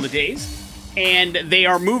a couple of days. And they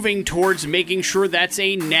are moving towards making sure that's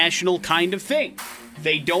a national kind of thing.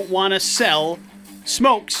 They don't want to sell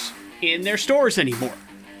smokes in their stores anymore.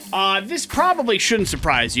 This probably shouldn't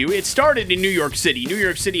surprise you. It started in New York City. New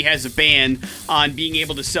York City has a ban on being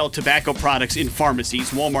able to sell tobacco products in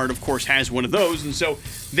pharmacies. Walmart, of course, has one of those, and so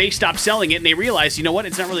they stopped selling it, and they realized, you know what,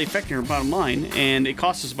 it's not really affecting our bottom line, and it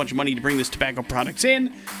costs us a bunch of money to bring this tobacco products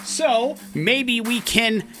in, so maybe we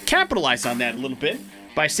can capitalize on that a little bit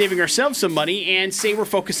by saving ourselves some money and say we're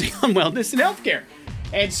focusing on wellness and healthcare.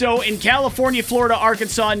 And so in California, Florida,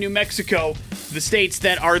 Arkansas, and New Mexico, the states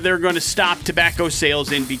that they're going to stop tobacco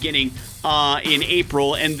sales in beginning in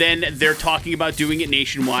April, and then they're talking about doing it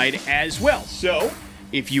nationwide as well. So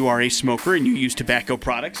if you are a smoker and you use tobacco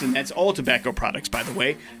products, and that's all tobacco products, by the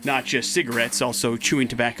way, not just cigarettes, also chewing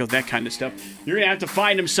tobacco, that kind of stuff, you're going to have to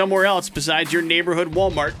find them somewhere else besides your neighborhood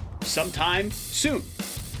Walmart sometime soon.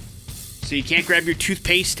 So you can't grab your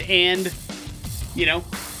toothpaste and,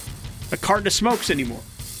 a carton of smokes anymore.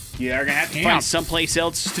 You're going to have to find someplace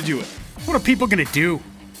else to do it. What are people going to do?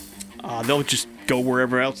 They'll just go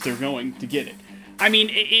wherever else they're going to get it. I mean,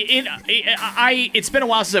 it's been a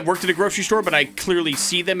while since I've worked at a grocery store, but I clearly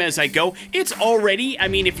see them as I go. It's already,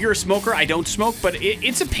 if you're a smoker, I don't smoke, but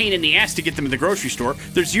it's a pain in the ass to get them at the grocery store.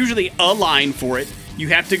 There's usually a line for it. You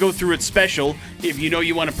have to go through it special if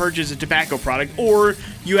you want to purchase a tobacco product, or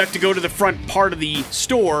you have to go to the front part of the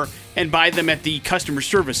store and buy them at the customer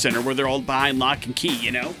service center where they're all behind lock and key,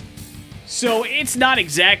 So it's not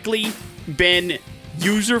exactly been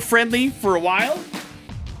user-friendly for a while.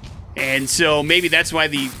 And so maybe that's why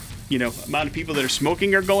the, amount of people that are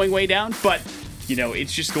smoking are going way down. But,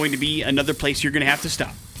 it's just going to be another place you're going to have to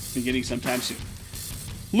stop beginning sometime soon.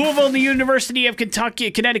 Louisville and the University of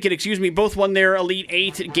Connecticut, both won their Elite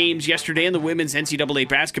Eight games yesterday in the women's NCAA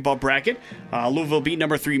basketball bracket. Louisville beat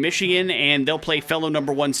number 3 Michigan, and they'll play fellow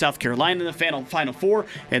number 1 South Carolina in the Final Four.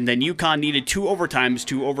 And then UConn needed 2 overtimes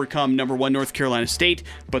to overcome number 1 North Carolina State,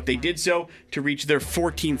 but they did so to reach their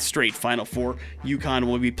 14th straight Final Four. UConn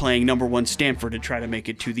will be playing number 1 Stanford to try to make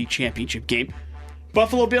it to the championship game.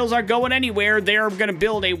 Buffalo Bills aren't going anywhere. They're going to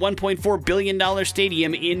build a $1.4 billion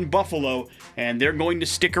stadium in Buffalo, and they're going to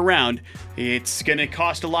stick around. It's going to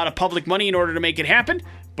cost a lot of public money in order to make it happen,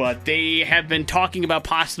 but they have been talking about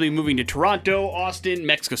possibly moving to Toronto, Austin,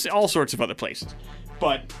 Mexico City, all sorts of other places.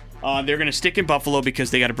 But they're going to stick in Buffalo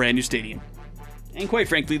because they got a brand new stadium. And quite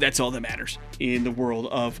frankly, that's all that matters in the world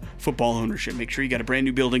of football ownership. Make sure you got a brand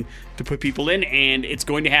new building to put people in, and it's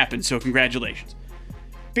going to happen, so congratulations.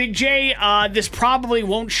 Big J, this probably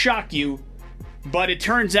won't shock you, but it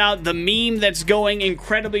turns out the meme that's going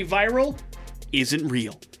incredibly viral isn't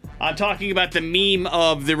real. I'm talking about the meme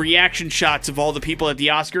of the reaction shots of all the people at the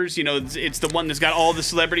Oscars. You know, it's the one that's got all the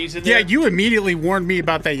celebrities in there. Yeah, you immediately warned me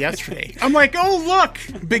about that yesterday. I'm like, oh, look,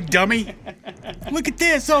 big dummy. Look at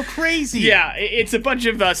this, all crazy. Yeah, it's a bunch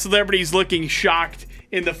of celebrities looking shocked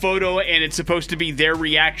in the photo, and it's supposed to be their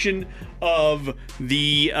reaction of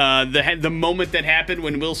the moment that happened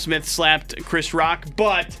when Will Smith slapped Chris Rock.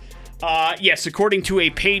 But yes, according to a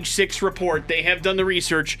Page 6 report, they have done the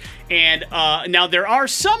research, and now there are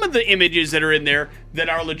some of the images that are in there that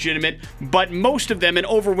are legitimate, but most of them, an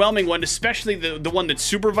overwhelming one, especially the one that's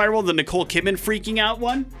super viral, the Nicole Kidman freaking out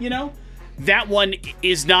one, you know? That one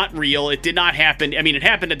is not real. It did not happen. I mean, it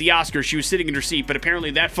happened at the Oscars. She was sitting in her seat, but apparently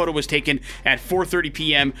that photo was taken at 4:30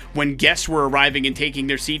 p.m. when guests were arriving and taking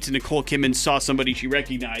their seats, and Nicole Kidman saw somebody she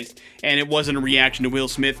recognized, and it wasn't a reaction to Will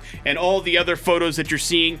Smith. And all the other photos that you're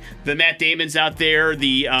seeing, the Matt Damons out there,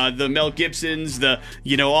 the Mel Gibsons,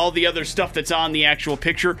 all the other stuff that's on the actual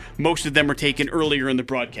picture, most of them were taken earlier in the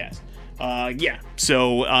broadcast.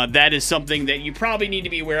 So that is something that you probably need to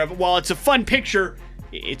be aware of. While it's a fun picture,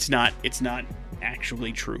 it's not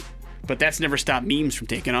actually true. But that's never stopped memes from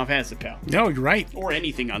taking off, has it, pal? No, you're right. Or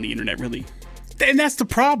anything on the internet, really. And that's the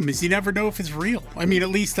problem, is you never know if it's real. I mean, at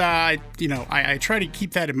least, I try to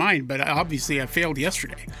keep that in mind, but obviously I failed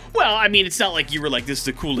yesterday. Well, I mean, it's not like you were like, this is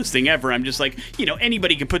the coolest thing ever. I'm just like,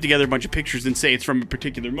 anybody can put together a bunch of pictures and say it's from a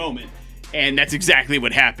particular moment. And that's exactly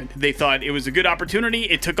what happened. They thought it was a good opportunity.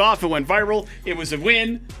 It took off. It went viral. It was a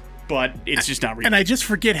win. But it's just not real. And I just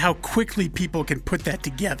forget how quickly people can put that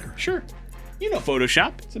together. Sure.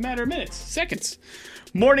 Photoshop. It's a matter of minutes, seconds.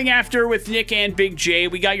 Morning After with Nick and Big J.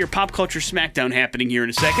 We got your Pop Culture Smackdown happening here in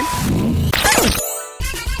a second.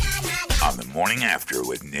 On the Morning After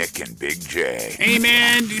with Nick and Big J. Hey,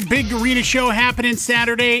 man. Big arena show happening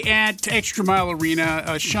Saturday at Extra Mile Arena.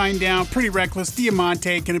 Shinedown, Pretty Reckless,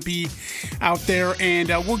 Diamante going to be out there. And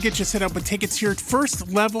we'll get you set up with tickets here. First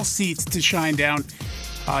level seats to Shinedown.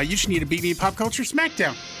 You just need to beat me in Pop Culture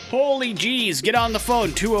Smackdown. Holy jeez. Get on the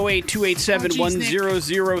phone.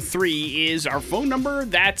 208-287-1003 is our phone number.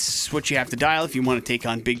 That's what you have to dial if you want to take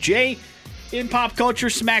on Big J in Pop Culture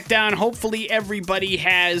Smackdown. Hopefully everybody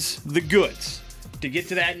has the goods to get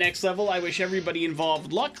to that next level. I wish everybody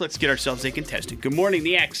involved luck. Let's get ourselves a contestant. Good morning,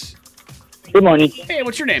 the X. Good morning. Hey,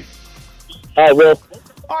 what's your name? Hi, Will.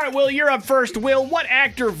 All right, Will, you're up first. Will, what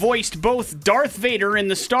actor voiced both Darth Vader in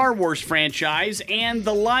the Star Wars franchise and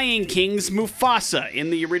the Lion King's Mufasa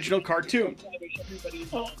in the original cartoon?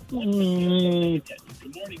 You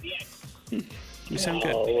sound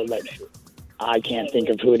good. I can't think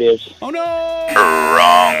of who it is. Oh, no!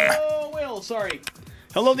 Wrong. Oh, Will, sorry.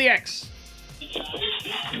 Hello, the X.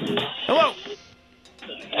 Hello.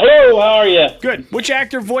 Hello, how are you? Good. Which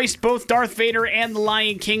actor voiced both Darth Vader and the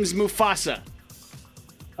Lion King's Mufasa?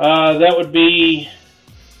 That would be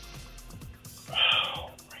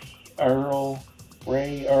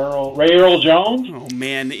Ray Earl Jones. Oh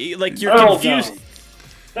man, like you're Earl confused.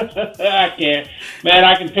 I can't, man.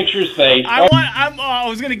 I can picture his face. I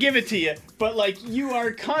was gonna give it to you, but like you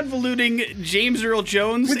are convoluting James Earl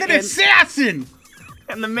Jones with an assassin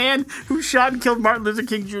and the man who shot and killed Martin Luther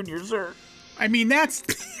King Jr., sir. I mean, that's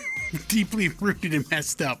deeply rooted and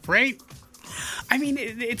messed up, right? I mean,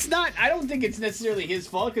 it's not. I don't think it's necessarily his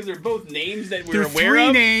fault because they're both names that we're They're aware three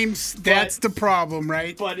of. names. That's the problem,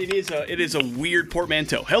 right? But it is a weird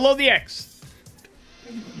portmanteau. Hello, the X.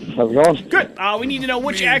 How's it going? Good. We need to know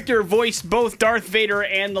which actor voiced both Darth Vader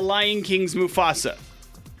and the Lion King's Mufasa.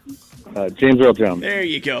 James Earl Jones. There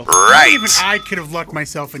you go. Right. Even I could have lucked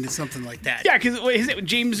myself into something like that. Yeah, because is it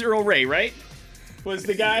James Earl Ray, right? Was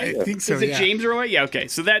the guy? I think so, Is it yeah. James Earl Ray? Yeah, okay.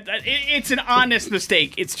 So it's an honest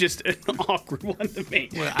mistake. It's just an awkward one to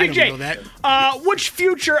make. Well, I Big don't J, know that. which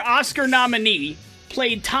future Oscar nominee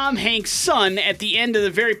played Tom Hanks' son at the end of the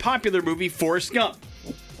very popular movie Forrest Gump?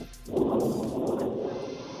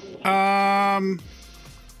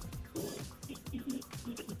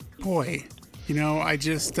 Boy, I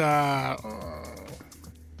just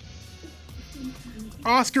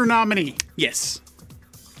Oscar nominee. Yes.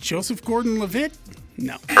 Joseph Gordon-Levitt?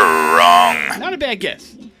 No. Wrong. Not a bad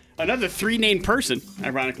guess. Another 3-named person,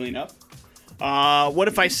 ironically enough. What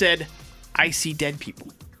if I said, I See Dead People?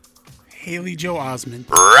 Haley Joel Osment.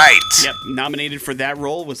 Right. Yep, nominated for that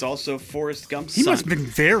role was also Forrest Gump's He son. must have been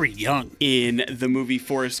very young. In the movie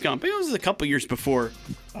Forrest Gump. It was a couple years before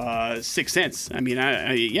Sixth Sense. I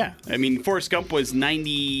mean, Forrest Gump was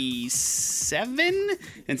 97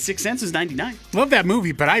 and Sixth Sense was 99. Love that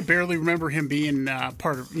movie, but I barely remember him being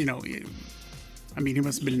part of, he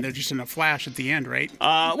must have been in there just in a flash at the end, right?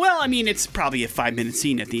 It's probably a 5-minute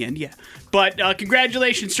scene at the end, yeah. But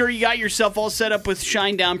congratulations, sir. You got yourself all set up with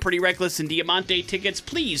Shinedown, Pretty Reckless, and Diamante tickets.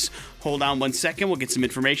 Please hold on 1 second. We'll get some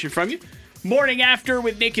information from you. Morning After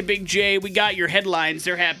with Nick and Big J. We got your headlines.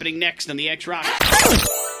 They're happening next on the X-Rock.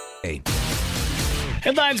 Hey.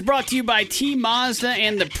 Headlines brought to you by T Mazda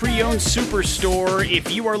and the Pre-Owned Superstore.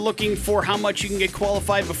 If you are looking for how much you can get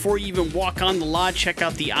qualified before you even walk on the lot, check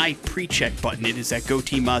out the I Pre-Check button. It is at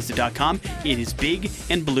GoTMazda.com. It is big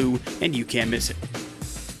and blue, and you can't miss it.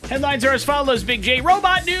 Headlines are as follows, Big J.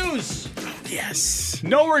 Robot news. Yes.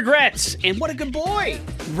 No regrets. And what a good boy.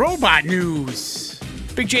 Robot news.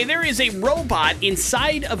 Big J, there is a robot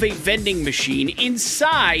inside of a vending machine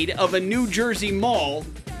inside of a New Jersey mall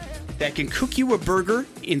that can cook you a burger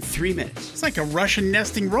in 3 minutes. It's like a Russian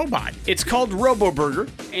nesting robot. It's called RoboBurger,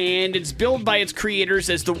 and it's billed by its creators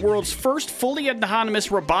as the world's first fully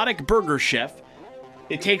autonomous robotic burger chef.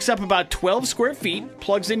 It takes up about 12 square feet,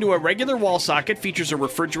 plugs into a regular wall socket, features a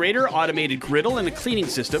refrigerator, automated griddle, and a cleaning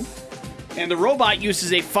system. And the robot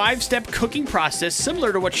uses a 5-step cooking process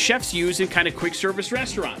similar to what chefs use in kind of quick service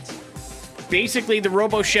restaurants. Basically, the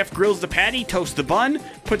RoboChef grills the patty, toasts the bun,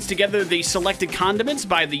 puts together the selected condiments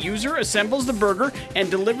by the user, assembles the burger,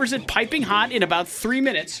 and delivers it piping hot in about 3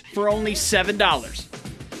 minutes for only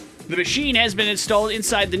 $7. The machine has been installed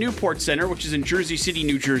inside the Newport Center, which is in Jersey City,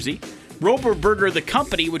 New Jersey. RoboBurger, the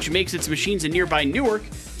company, which makes its machines in nearby Newark,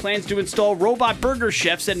 plans to install robot burger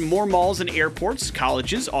chefs at more malls and airports,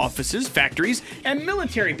 colleges, offices, factories, and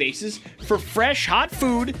military bases for fresh, hot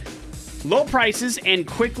food, low prices, and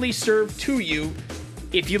quickly served to you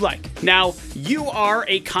if you like. Now, you are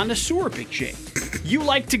a connoisseur, Big J. You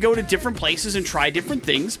like to go to different places and try different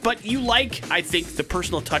things, but you like, I think, the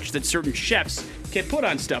personal touch that certain chefs can put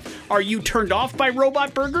on stuff. Are you turned off by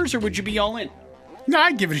robot burgers, or would you be all in? No,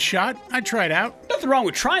 I'd give it a shot. I'd try it out. Nothing wrong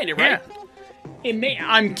with trying it, right? Yeah.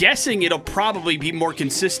 I'm guessing it'll probably be more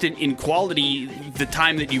consistent in quality the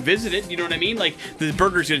time that you visit it. You know what I mean? Like, the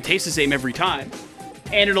burger's going to taste the same every time.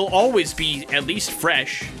 And it'll always be at least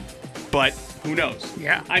fresh. But who knows?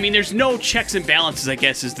 Yeah. I mean, there's no checks and balances, I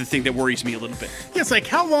guess, is the thing that worries me a little bit. Yeah, it's like,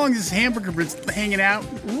 how long has this hamburger been hanging out?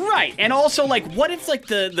 Right. And also, like, what if, like,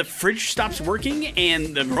 the fridge stops working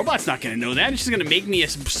and the robot's not going to know that? It's just going to make me a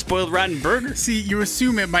spoiled, rotten burger. See, you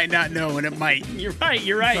assume it might not know, and it might. You're right.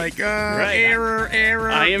 It's like, right.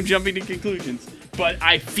 error. I am jumping to conclusions. But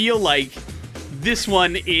I feel like this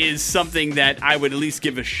one is something that I would at least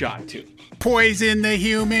give a shot to. Poison the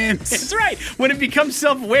humans. That's right. When it becomes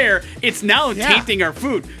self-aware, it's now tainting our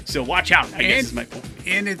food. So watch out, I guess is my point.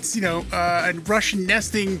 And it's, a Russian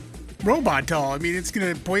nesting robot doll. I mean, it's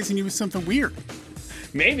going to poison you with something weird.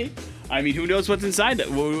 Maybe. I mean, who knows what's inside that?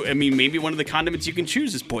 Well, I mean, maybe one of the condiments you can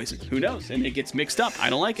choose is poison. Who knows? And it gets mixed up. I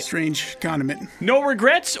don't like it. Strange condiment. No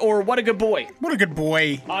regrets, or what a good boy? What a good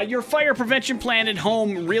boy. Your fire prevention plan at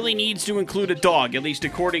home really needs to include a dog, at least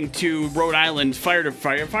according to Rhode Island Fire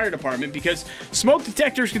Department, because smoke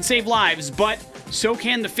detectors can save lives, but so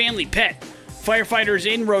can the family pet. Firefighters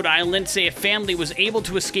in Rhode Island say a family was able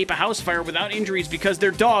to escape a house fire without injuries because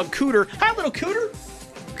their dog, Cooter, hi little Cooter,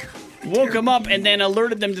 woke them up and then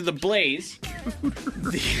alerted them to the blaze.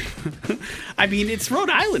 I mean, it's Rhode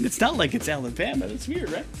Island. It's not like it's Alabama. That's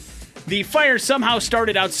weird, right? The fire somehow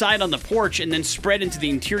started outside on the porch and then spread into the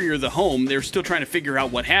interior of the home. They're still trying to figure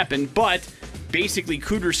out what happened, but basically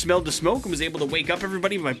Cooter smelled the smoke and was able to wake up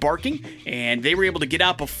everybody by barking, and they were able to get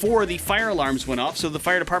out before the fire alarms went off. So the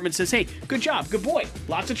fire department says, hey, good job, good boy,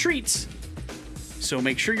 lots of treats. So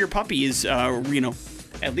make sure your puppy is,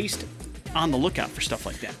 at least on the lookout for stuff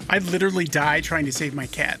like that. I'd literally die trying to save my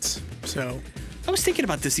cats. So I was thinking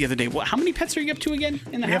about this the other day. How many pets are you up to again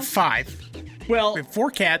in the we house? have 5. Well, we have 4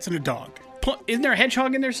 cats and a dog. Isn't there a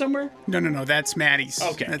hedgehog in there somewhere? No, that's Maddie's.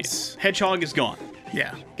 Okay. That's Hedgehog is gone.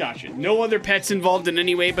 Yeah. Gotcha. No other pets involved in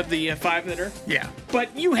any way but the 5 that are? Yeah.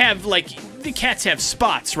 But you have, the cats have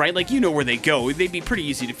spots, right? Like, you know where they go. They'd be pretty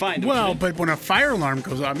easy to find. Well, but when a fire alarm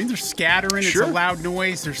goes off, they're scattering. Sure. It's a loud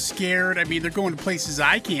noise. They're scared. They're going to places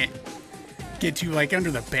I can't get to, like under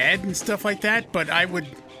the bed and stuff like that. But I would.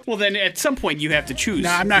 Well, then at some point you have to choose. No,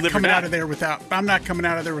 I'm not live or coming die. out of there without. I'm not coming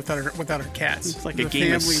out of there without our cats. It's like The a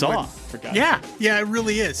game of family Saw. would- For God's Yeah, yeah, it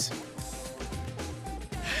really is.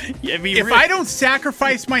 Yeah, If I don't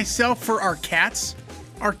sacrifice myself for our cats,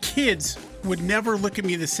 our kids would never look at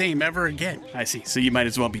me the same ever again. I see. So you might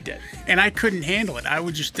as well be dead. And I couldn't handle it. I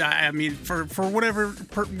would just die. For whatever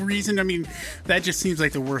reason, that just seems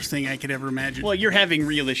like the worst thing I could ever imagine. Well, you're having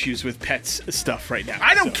real issues with pets stuff right now.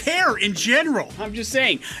 I don't care in general. I'm just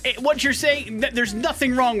saying. What you're saying, there's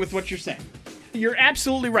nothing wrong with what you're saying. You're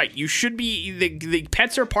absolutely right. You should be, the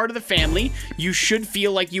pets are part of the family. You should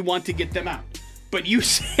feel like you want to get them out. But you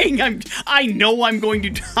saying I know I'm going to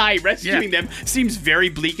die rescuing them seems very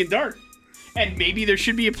bleak and dark. And maybe there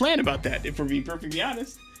should be a plan about that, if we're being perfectly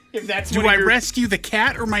honest. If that's Do I rescue the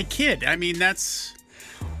cat or my kid? That's...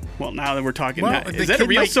 Well, now that we're talking, Well, is that a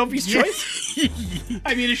real Sophie's choice?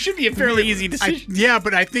 It should be a fairly easy decision.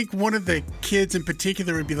 But I think one of the kids in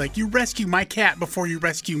particular would be like, you rescue my cat before you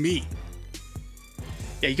rescue me.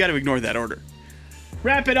 Yeah, you got to ignore that order.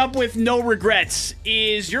 Wrap it up with no regrets.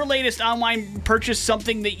 Is your latest online purchase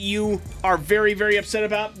something that you are very, very upset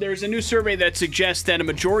about? There's a new survey that suggests that a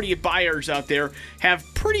majority of buyers out there have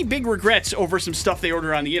pretty big regrets over some stuff they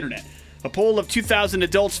order on the internet. A poll of 2,000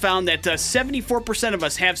 adults found that 74% of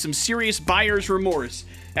us have some serious buyer's remorse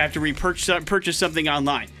after we purchase something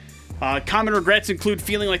online. Common regrets include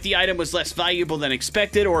feeling like the item was less valuable than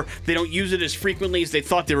expected, or they don't use it as frequently as they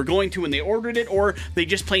thought they were going to when they ordered it, or they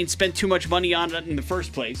just plain spent too much money on it in the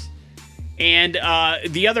first place. And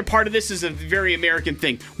the other part of this is a very American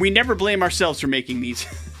thing. We never blame ourselves for making these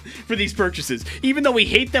for these purchases. Even though we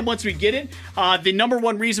hate them once we get it, the number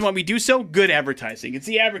one reason why we do so, good advertising. It's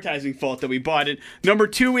the advertising fault that we bought it. Number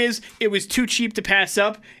 2 is it was too cheap to pass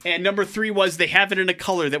up. And number 3 was they have it in a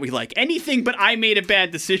color that we like. Anything but I made a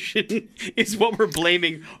bad decision is what we're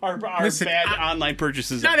blaming our bad online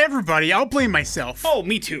purchases on. Not everybody. I'll blame myself. Oh,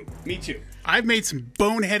 me too. Me too. I've made some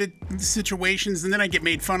boneheaded situations, and then I get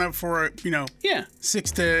made fun of for,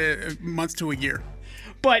 6 months to a year.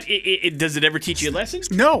 But does it ever teach you a lesson?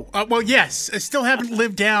 No. Well, yes. I still haven't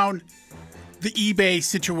lived down the eBay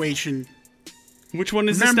situation. Which one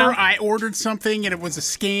is Remember, this now? I ordered something, and it was a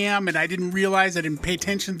scam, and I didn't realize. I didn't pay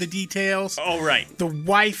attention to the details. Oh, right. The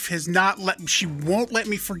wife has not she won't let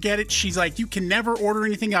me forget it. She's like, you can never order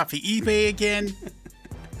anything off of eBay again.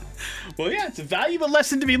 Well, yeah, it's a valuable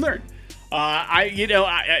lesson to be learned. And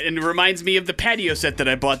it reminds me of the patio set that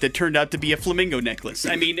I bought that turned out to be a flamingo necklace.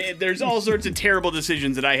 There's all sorts of terrible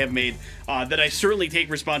decisions that I have made that I certainly take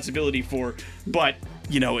responsibility for, but,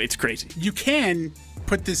 it's crazy. You can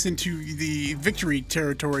put this into the victory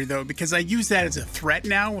territory, though, because I use that as a threat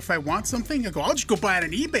now. If I want something, I go, I'll just go buy it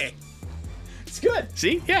on eBay. It's good.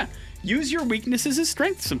 See? Yeah. Use your weaknesses as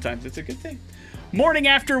strengths sometimes. It's a good thing. Morning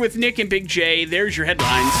After with Nick and Big J. There's your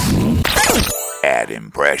headlines. Ad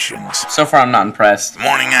impressions. So far, I'm not impressed.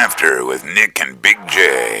 Morning After with Nick and Big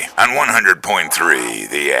J on 100.3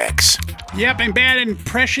 The X. Yep, and Bad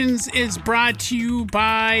Impressions is brought to you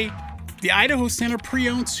by the Idaho Center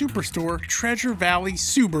pre-owned superstore, Treasure Valley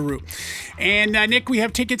Subaru. And Nick, we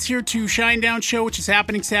have tickets here to Shinedown Show, which is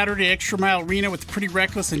happening Saturday at Extra Mile Arena with Pretty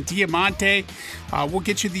Reckless and Diamante. We'll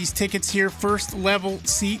get you these tickets here, first level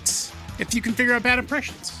seats, if you can figure out Bad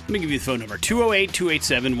Impressions. Let me give you the phone number,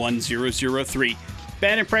 208-287-1003.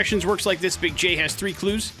 Bad Impressions works like this. Big J has 3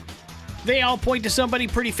 clues. They all point to somebody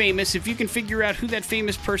pretty famous. If you can figure out who that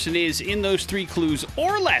famous person is in those 3 clues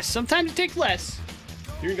or less, sometimes it takes less,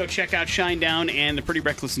 you're going to go check out Shinedown and the Pretty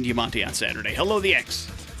Reckless and Diamante on Saturday. Hello, The X.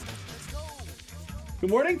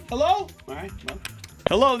 Good morning. Hello? All right. Well.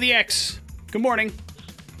 Hello, The X. Good morning.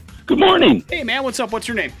 Good morning. Hey, man. What's up? What's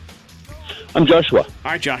your name? I'm Joshua.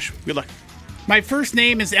 All right, Josh. Good luck. My first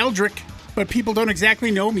name is Eldrick, but people don't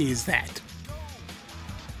exactly know me as that.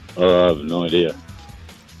 I have no idea.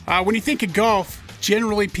 When you think of golf,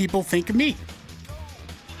 generally people think of me.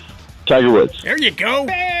 Tiger Woods. There you go.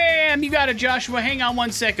 Bam! You got it, Joshua. Hang on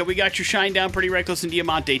one second. We got your Shinedown, Pretty Reckless, and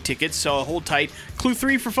Diamante tickets, so hold tight. Clue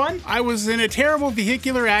 3 for fun? I was in a terrible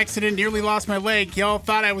vehicular accident, nearly lost my leg. Y'all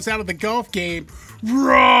thought I was out of the golf game.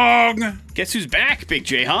 Wrong! Guess who's back, Big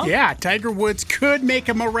J, huh? Yeah, Tiger Woods could make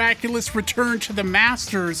a miraculous return to the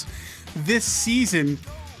Masters this season,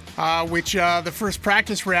 which the first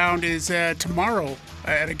practice round is tomorrow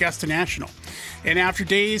at Augusta National. And after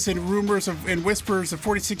days and rumors and whispers, the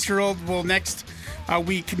 46-year-old will next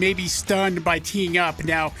week may be stunned by teeing up.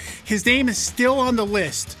 Now, his name is still on the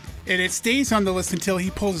list, and it stays on the list until he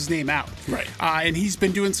pulls his name out. Right. And he's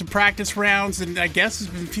been doing some practice rounds, and I guess has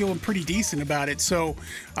been feeling pretty decent about it. So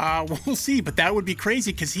we'll see. But that would be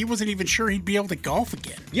crazy because he wasn't even sure he'd be able to golf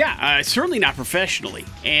again. Yeah, certainly not professionally.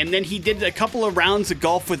 And then he did a couple of rounds of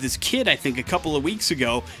golf with his kid, I think, a couple of weeks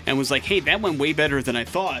ago, and was like, hey, that went way better than I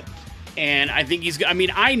thought. And I think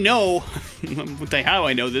I know, how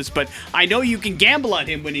I know this, but I know you can gamble on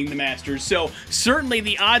him winning the Masters. So certainly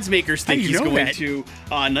the odds makers think he's going to,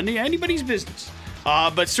 none of anybody's business.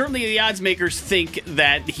 But certainly the odds makers think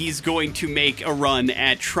that he's going to make a run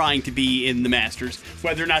at trying to be in the Masters.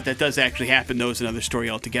 Whether or not that does actually happen, though, is another story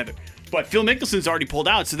altogether. But Phil Mickelson's already pulled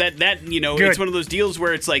out, so that Good. It's one of those deals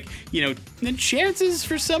where it's like, the chances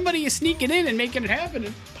for somebody sneaking in and making it happen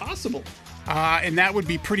is possible. And that would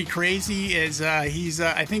be pretty crazy as he's,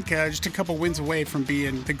 I think, just a couple wins away from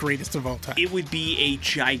being the greatest of all time. It would be a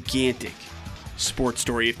gigantic sports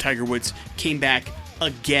story if Tiger Woods came back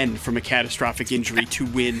again from a catastrophic injury to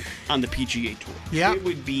win on the PGA Tour. Yeah. It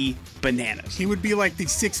would be bananas. He would be like the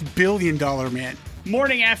 $6 billion man.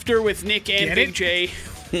 Morning After with Nick and Big J.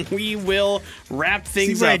 We will wrap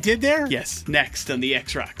things up. See what I did there? Yes, next on the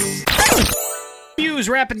X-Rocks. News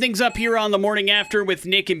wrapping things up here on the Morning After with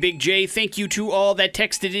Nick and Big J. Thank you to all that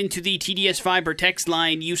texted into the TDS Fiber text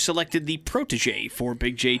line. You selected the Protege for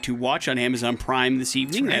Big J to watch on Amazon Prime this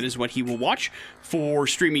evening. That is what he will watch for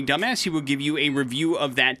Streaming Dumbass. He will give you a review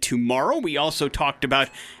of that tomorrow. We also talked about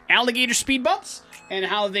alligator speed bumps and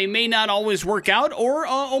how they may not always work out or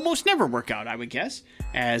almost never work out, I would guess,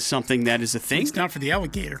 as something that is a thing. It's not for the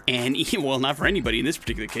alligator. And, well, not for anybody in this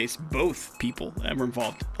particular case. Both people that were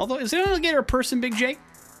involved. Although, is an alligator a person, Big J?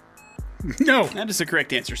 No. That is the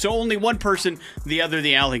correct answer. So only one person, the other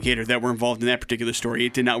the alligator, that were involved in that particular story.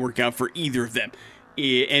 It did not work out for either of them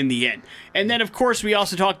in the end. And then, of course, we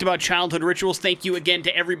also talked about childhood rituals. Thank you again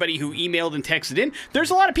to everybody who emailed and texted in.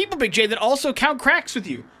 There's a lot of people, Big J, that also count cracks with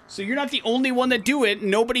you. So you're not the only one that do it.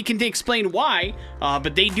 Nobody can explain why,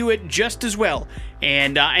 but they do it just as well.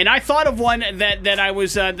 And I thought of one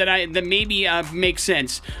that maybe makes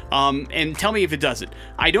sense. And tell me if it doesn't.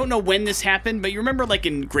 I don't know when this happened, but you remember like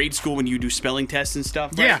in grade school when you do spelling tests and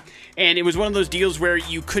stuff, right? Yeah. And it was one of those deals where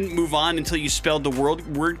you couldn't move on until you spelled the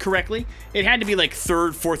word correctly. It had to be like 3rd,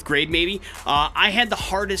 4th grade maybe. I had the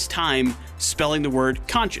hardest time spelling the word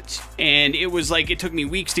conscience, and it was like it took me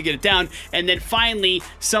weeks to get it down. And then finally,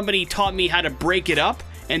 somebody taught me how to break it up.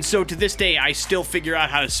 And so to this day, I still figure out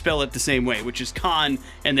how to spell it the same way, which is con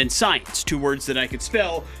and then science. 2 words that I could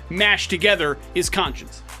spell mashed together is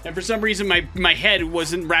conscience. And for some reason, my head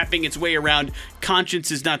wasn't wrapping its way around conscience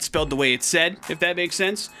is not spelled the way it's said, if that makes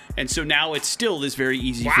sense. And so now it still is very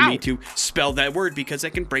easy for me to spell that word because I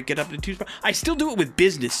can break it up into 2. I still do it with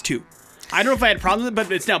business too. I don't know if I had problems with it,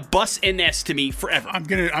 but it's now bus and S to me forever. I'm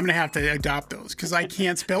gonna have to adopt those because I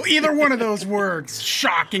can't spell either one of those words.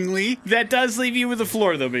 Shockingly, that does leave you with the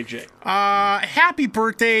floor, though, Big J. Happy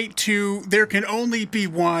birthday to There Can Only Be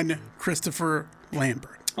One, Christopher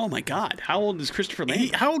Lambert. Oh my God, how old is Christopher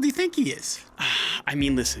Lambert? How old do you think he is? I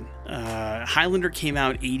mean, listen, Highlander came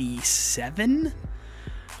out 87.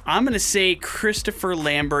 I'm gonna say Christopher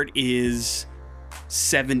Lambert is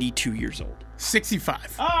 72 years old.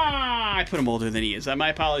 65. I put him older than he is. My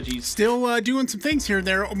apologies. Still doing some things here and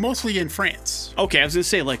there, mostly in France. Okay, I was going to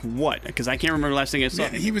say, like, what? Because I can't remember the last thing I saw. Yeah,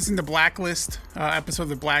 he was in the Blacklist, episode of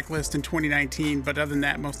the Blacklist in 2019, but other than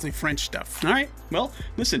that, mostly French stuff. All right. Well,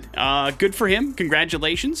 listen, good for him.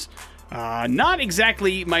 Congratulations. Not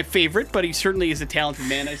exactly my favorite, but he certainly is a talented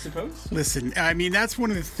man, I suppose. Listen, I mean, that's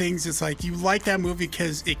one of the things. It's like you like that movie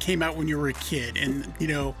because it came out when you were a kid, and, you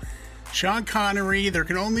know, Sean Connery, There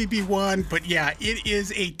Can Only Be One, but yeah, it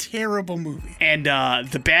is a terrible movie. And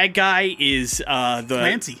the bad guy is the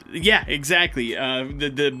Clancy. Yeah, exactly.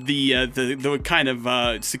 The kind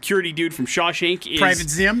of security dude from Shawshank is Private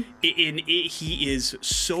Zim. He is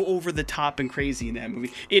so over the top and crazy in that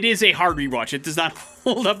movie. It is a hard rewatch. It does not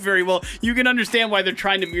hold up very well. You can understand why they're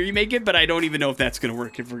trying to remake it, but I don't even know if that's going to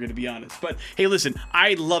work, if we're going to be honest. But hey, listen,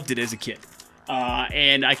 I loved it as a kid.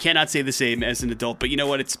 And I cannot say the same as an adult, but you know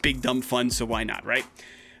what? It's big, dumb fun, so why not, right?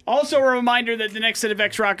 Also, a reminder that the next set of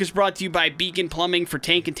X-Rock is brought to you by Beacon Plumbing for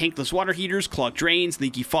tank and tankless water heaters, clogged drains,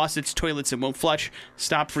 leaky faucets, toilets that won't flush.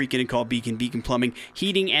 Stop freaking and call Beacon. Beacon Plumbing,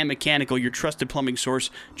 heating and mechanical, your trusted plumbing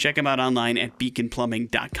source. Check them out online at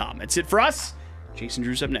beaconplumbing.com. That's it for us. Jason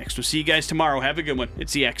Drew's up next. We'll see you guys tomorrow. Have a good one.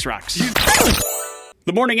 It's the X-Rocks.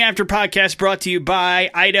 The Morning After podcast brought to you by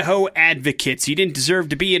Idaho Advocates. You didn't deserve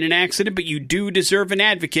to be in an accident, but you do deserve an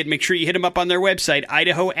advocate. Make sure you hit them up on their website,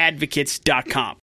 idahoadvocates.com.